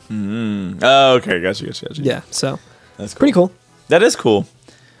behind it? Oh, okay. Gotcha. Yeah, so That's cool. pretty cool. That is cool.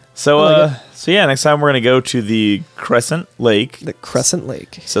 So, I like so yeah, next time we're going to go to the Crescent Lake. The Crescent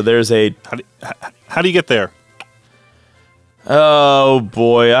Lake. So there's a, How do you get there? oh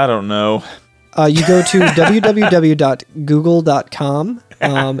boy, I don't know. You go to www.google.com,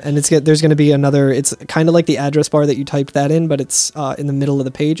 and there's going to be another. It's kind of like the address bar that you typed that in, but it's in the middle of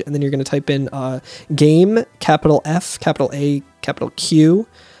the page, and then you're going to type in game, capital F, capital A, capital Q,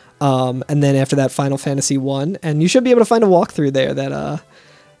 and then after that, Final Fantasy 1, and you should be able to find a walkthrough there that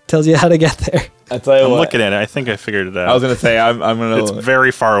tells you how to get there. I tell you I'm what. looking at it. I think I figured it out. I was going to say, I'm going It's to.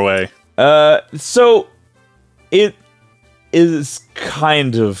 very far away. So it is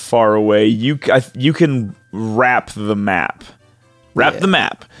kind of far away. You can wrap the map. The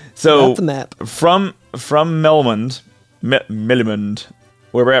map. So Wrap the map. from Melmond,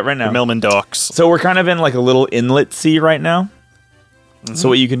 where we're at right now. Melman Docks. So we're kind of in like a little inlet sea right now. So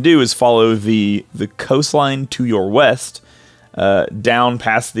what you can do is follow the coastline to your west, down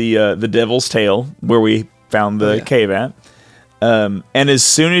past the Devil's Tail, where we found the cave at. And as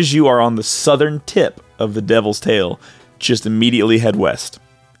soon as you are on the southern tip of the Devil's Tail, just immediately head west.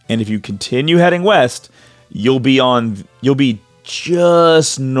 And if you continue heading west, you'll be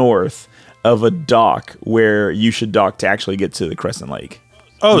just north of a dock where you should dock to actually get to the Crescent Lake.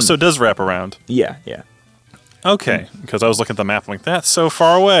 Oh, so it does wrap around. Yeah. Okay, because I was looking at the map, I'm like, that's so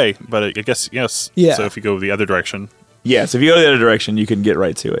far away. But I guess, yes. Yeah. So if you go the other direction. Yeah, so if you go the other direction, you can get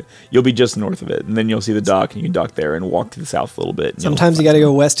right to it. You'll be just north of it, and then you'll see the dock, and you can dock there and walk to the south a little bit. and you'll Sometimes you got to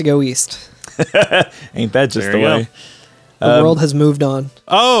go west to go east. Ain't that just There the you way? go. The world has moved on.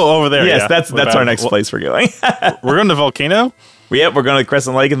 Oh, over there. Yes, yeah. that's We're our back. next Well, place we're going. We're going to Volcano? Yep, we're going to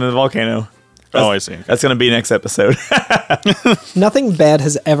Crescent Lake and then the volcano. Oh, I see. Okay. That's going to be next episode. Nothing bad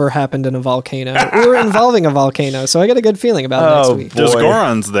has ever happened in a volcano or involving a volcano, so I got a good feeling about Oh, next week. There's boy.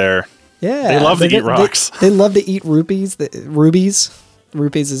 Gorons there. Yeah, They love to eat get- rocks. They love to eat rupees. Rubies.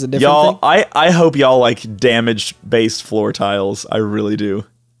 Rupees is a different Y'all, thing. I hope y'all like damage-based floor tiles. I really do.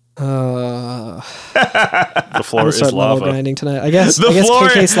 The floor I'm is starting level lava. grinding tonight. I guess floor,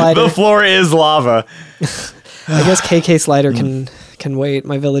 KK Slider. the floor is lava. I guess KK Slider can wait.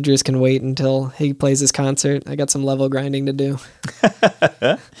 My villagers can wait until he plays his concert. I got some level grinding to do.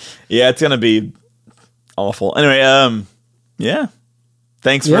 Yeah, it's gonna be awful. Anyway, yeah.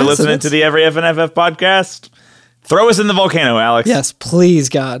 Thanks Yeah, for so listening to that's- the Every FNFF podcast. Throw us in the volcano, Alex. Yes, please,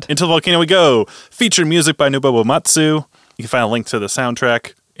 God. Into the Volcano we go. Featured music by Nobuo Matsu. You can find a link to the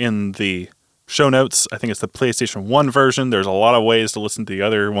soundtrack in the show notes. I think it's the PlayStation 1 version. There's a lot of ways to listen to the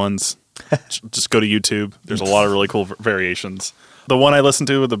other ones. Just go to YouTube. There's a lot of really cool variations. The one I listened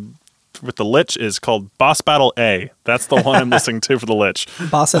to with the Lich is called Boss Battle A. That's the one I'm listening to for the Lich.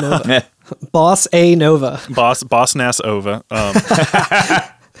 Bossa Nova. Boss A Nova. Boss Nass Ova.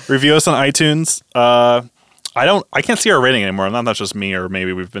 Review us on iTunes. I can't see our rating anymore. Not that's just me, or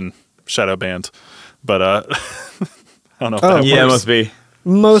maybe we've been shadow banned. But I don't know if that works. Yeah, it must be.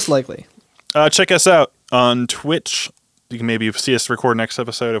 Most likely. Check us out on Twitch. You can maybe see us record next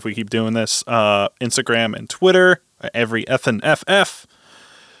episode if we keep doing this. Instagram and Twitter. Every FNFF.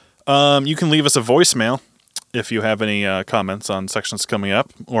 You can leave us a voicemail if you have any comments on sections coming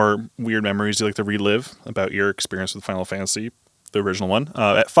up or weird memories you like to relive about your experience with Final Fantasy, the original one,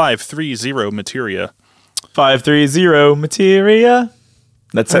 at 530-MATERIA. 530-MATERIA.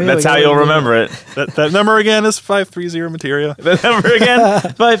 That's how you'll remember it. That number again is 530-MATERIA. The number again,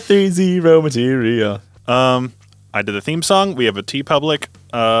 530-MATERIA. I did the theme song. We have a TeePublic.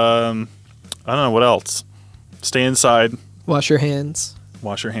 I don't know what else. Stay inside. Wash your hands.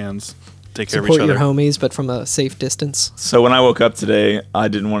 Wash your hands. Take care of each Support other. your homies, but from a safe distance. So when I woke up today, I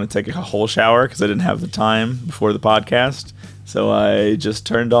didn't want to take a whole shower because I didn't have the time before the podcast. So I just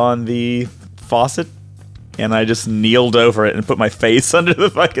turned on the faucet and I just kneeled over it and put my face under the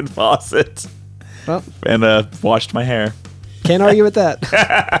fucking faucet Well, and washed my hair. can't argue with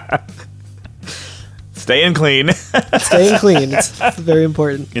that. Staying clean. Staying clean. It's very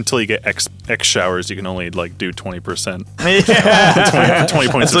important. Until you get X showers, you can only do 20%. Yeah. 20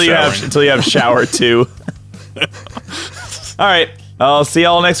 points until of you showering. have shower 2. All right. I'll see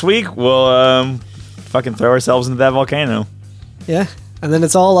y'all next week. We'll fucking throw ourselves into that volcano. Yeah. And then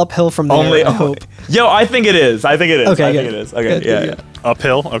it's all uphill from there, I hope. Yo, I think it is. I think it is. Okay, I good. think it is. Okay, Good, yeah. good,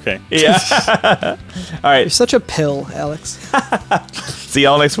 Uphill? Okay. Yeah. All right. You're such a pill, Alex. See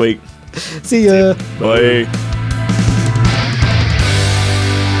y'all next week. See ya. Bye.